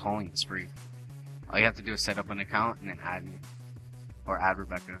Skype calling. It's free. All you have to do is set up an account and then add me or add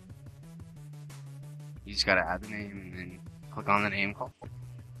Rebecca. You just gotta add the name and then click on the name call,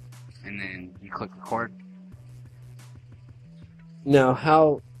 and then you click record. now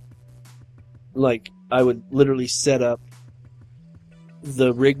how, like, I would literally set up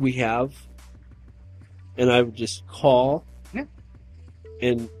the rig we have, and I would just call. Yeah.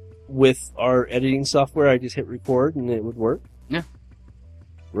 And with our editing software, I just hit record and it would work? Yeah.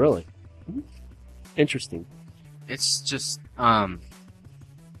 Really? Interesting. It's just, I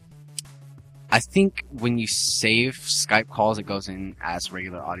think when you save Skype calls, it goes in as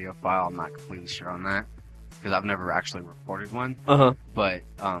regular audio file. I'm not completely sure on that because I've never actually recorded one. Uh-huh. But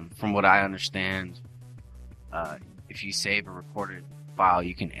from what I understand, if you save a recorded file,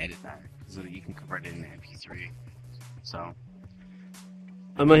 you can edit that so that you can convert it into MP3. So,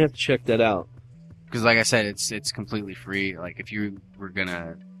 I might have to check that out. because like I said, it's completely free. Like if you were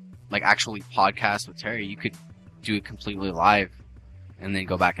gonna like actually podcast with Terry, you could do it completely live and then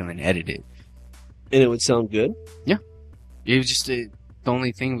go back and then edit it. And it would sound good? It was just the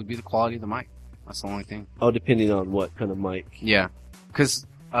only thing would be the quality of the mic. That's the only thing. Oh, depending on what kind of mic. Yeah, because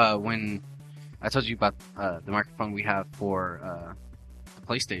when I told you about the microphone we have for the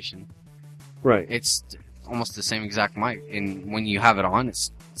PlayStation, Right. it's almost the same exact mic, and when you have it on,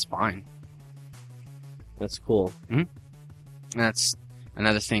 it's fine. That's cool. And that's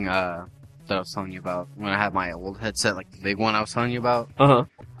another thing that I was telling you about when I had my old headset, like the big one I was telling you about. Uh-huh.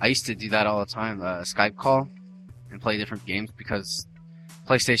 I used to do that all the time, Skype call, and play different games because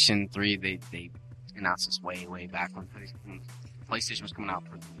PlayStation 3, they announced this way back when PlayStation was coming out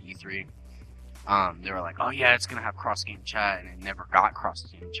for the E3. They were like, oh yeah, it's gonna have cross-game chat, and it never got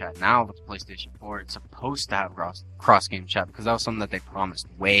cross-game chat. Now with the PlayStation 4, it's supposed to have cross-game chat because that was something that they promised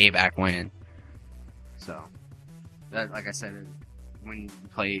way back when. So, that, like I said, when you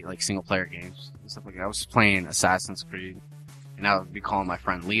play like single-player games and stuff like that, I was playing Assassin's Creed, and I would be calling my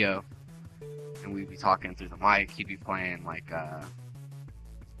friend Leo, and we'd be talking through the mic. He'd be playing like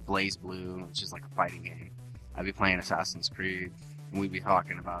Blaze Blue, which is like a fighting game. I'd be playing Assassin's Creed, and we'd be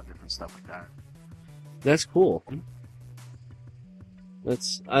talking about different stuff like that. That's cool.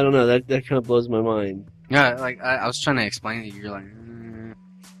 That's, I don't know, that kind of blows my mind. Yeah, like I was trying to explain it. You're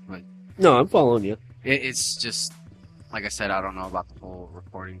like, No, I'm following you. it's just like I said. I don't know about the whole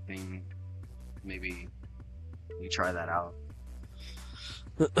recording thing. Maybe you try that out.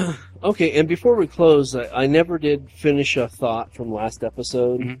 Okay, and before we close, I never did finish a thought from last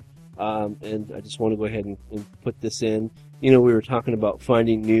episode, and I just want to go ahead and put this in. You know, we were talking about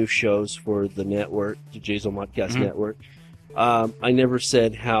finding new shows for the network, the JZO Modcast Network. I never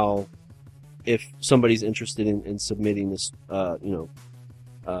said how, if somebody's interested in submitting this, a new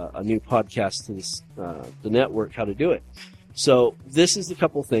podcast to this, the network, how to do it. So this is a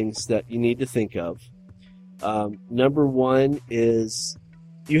couple things that you need to think of. Number one is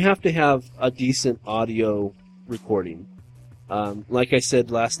you have to have a decent audio recording. Like I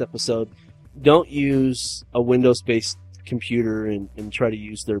said last episode, don't use a Windows-based computer and try to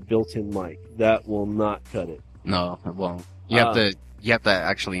use their built-in mic. That will not cut it. No, it won't. You have to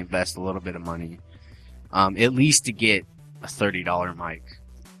actually invest a little bit of money, at least to get a $30 mic,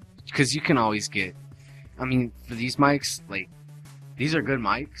 because you can always get. I mean, for these mics, like these are good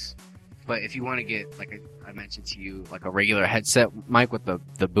mics, But if you want to get, like I mentioned to you, like a regular headset mic with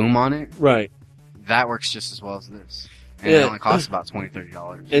the boom on it, Right. that works just as well as this. And it only costs about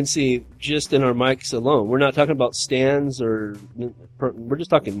 $20-$30. And see, just in our mics alone, we're not talking about stands we're just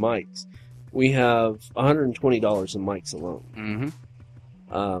talking mics. We have $120 in mics alone. Mm-hmm.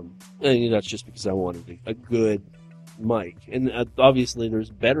 And that's just because I wanted a good mic. And obviously there's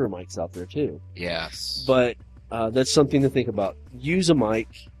better mics out there too. Yes. But that's something to think about. Use a mic.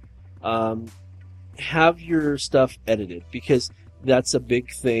 Have your stuff edited, because that's a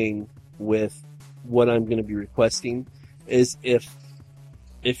big thing with what I'm going to be requesting. Is if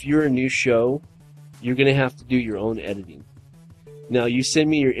you're a new show, you're going to have to do your own editing. Now, you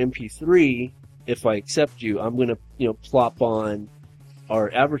send me your MP3. If I accept you, I'm going to plop on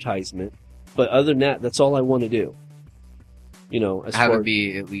our advertisement. But other than that, that's all I want to do. Have it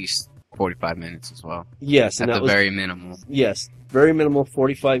be at least 45 minutes as well. Yes, at the very minimal. Yes, very minimal,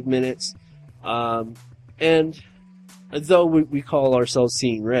 45 minutes. And though we call ourselves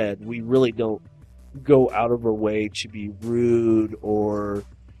Seeing Red, we really don't go out of our way to be rude or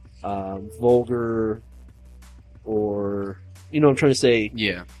vulgar, or I'm trying to say.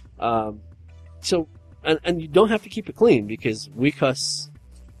 Yeah. So and you don't have to keep it clean, because we cuss.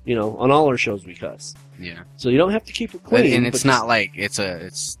 On all our shows we cuss. Yeah. So you don't have to keep it clean. And it's not like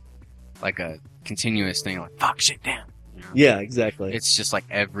it's like a continuous thing, like fuck shit down. Yeah, exactly. It's just like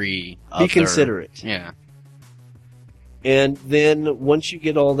every. Be considerate. Yeah. And then once you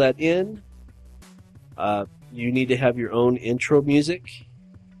get all that in, you need to have your own intro music.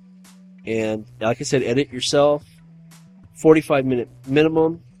 And like I said, edit yourself. 45-minute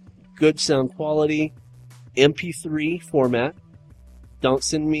minimum. Good sound quality. MP3 format. Don't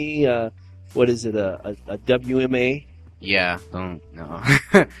send me, a WMA? Yeah, don't, no.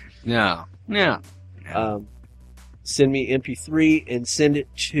 No. Send me MP3 and send it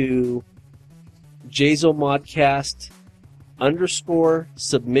to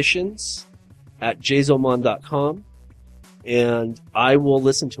jazomodcast_submissions@jazomon.com, and I will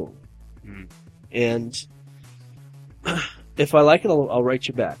listen to them. Mm. And if I like it, I'll write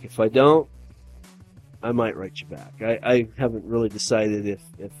you back. If I don't, I might write you back. I haven't really decided if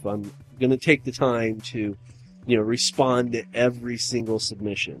I'm going to take the time to, respond to every single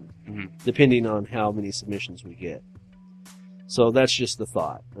submission, depending on how many submissions we get. So that's just the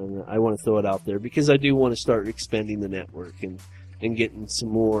thought. And I want to throw it out there because I do want to start expanding the network and getting some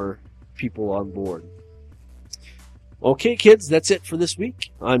more people on board. Okay, kids, that's it for this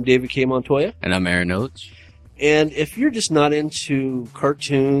week. I'm David K. Montoya. And I'm Aaron Oates. And if you're just not into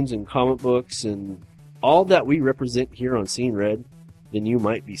cartoons and comic books and all that we represent here on Seeing Red, then you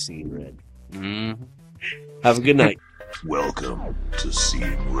might be seeing red. Mm-hmm. Have a good night. Welcome to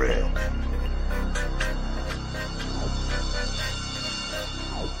Seeing Red.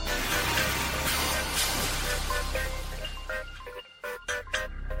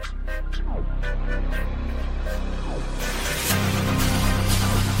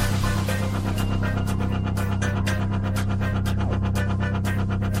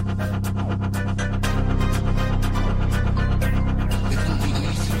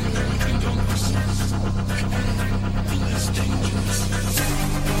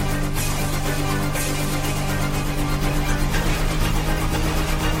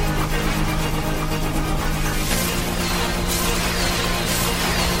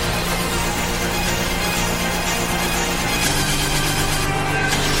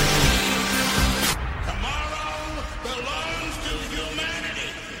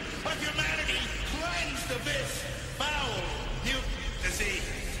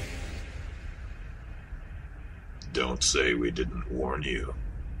 Don't say we didn't warn you.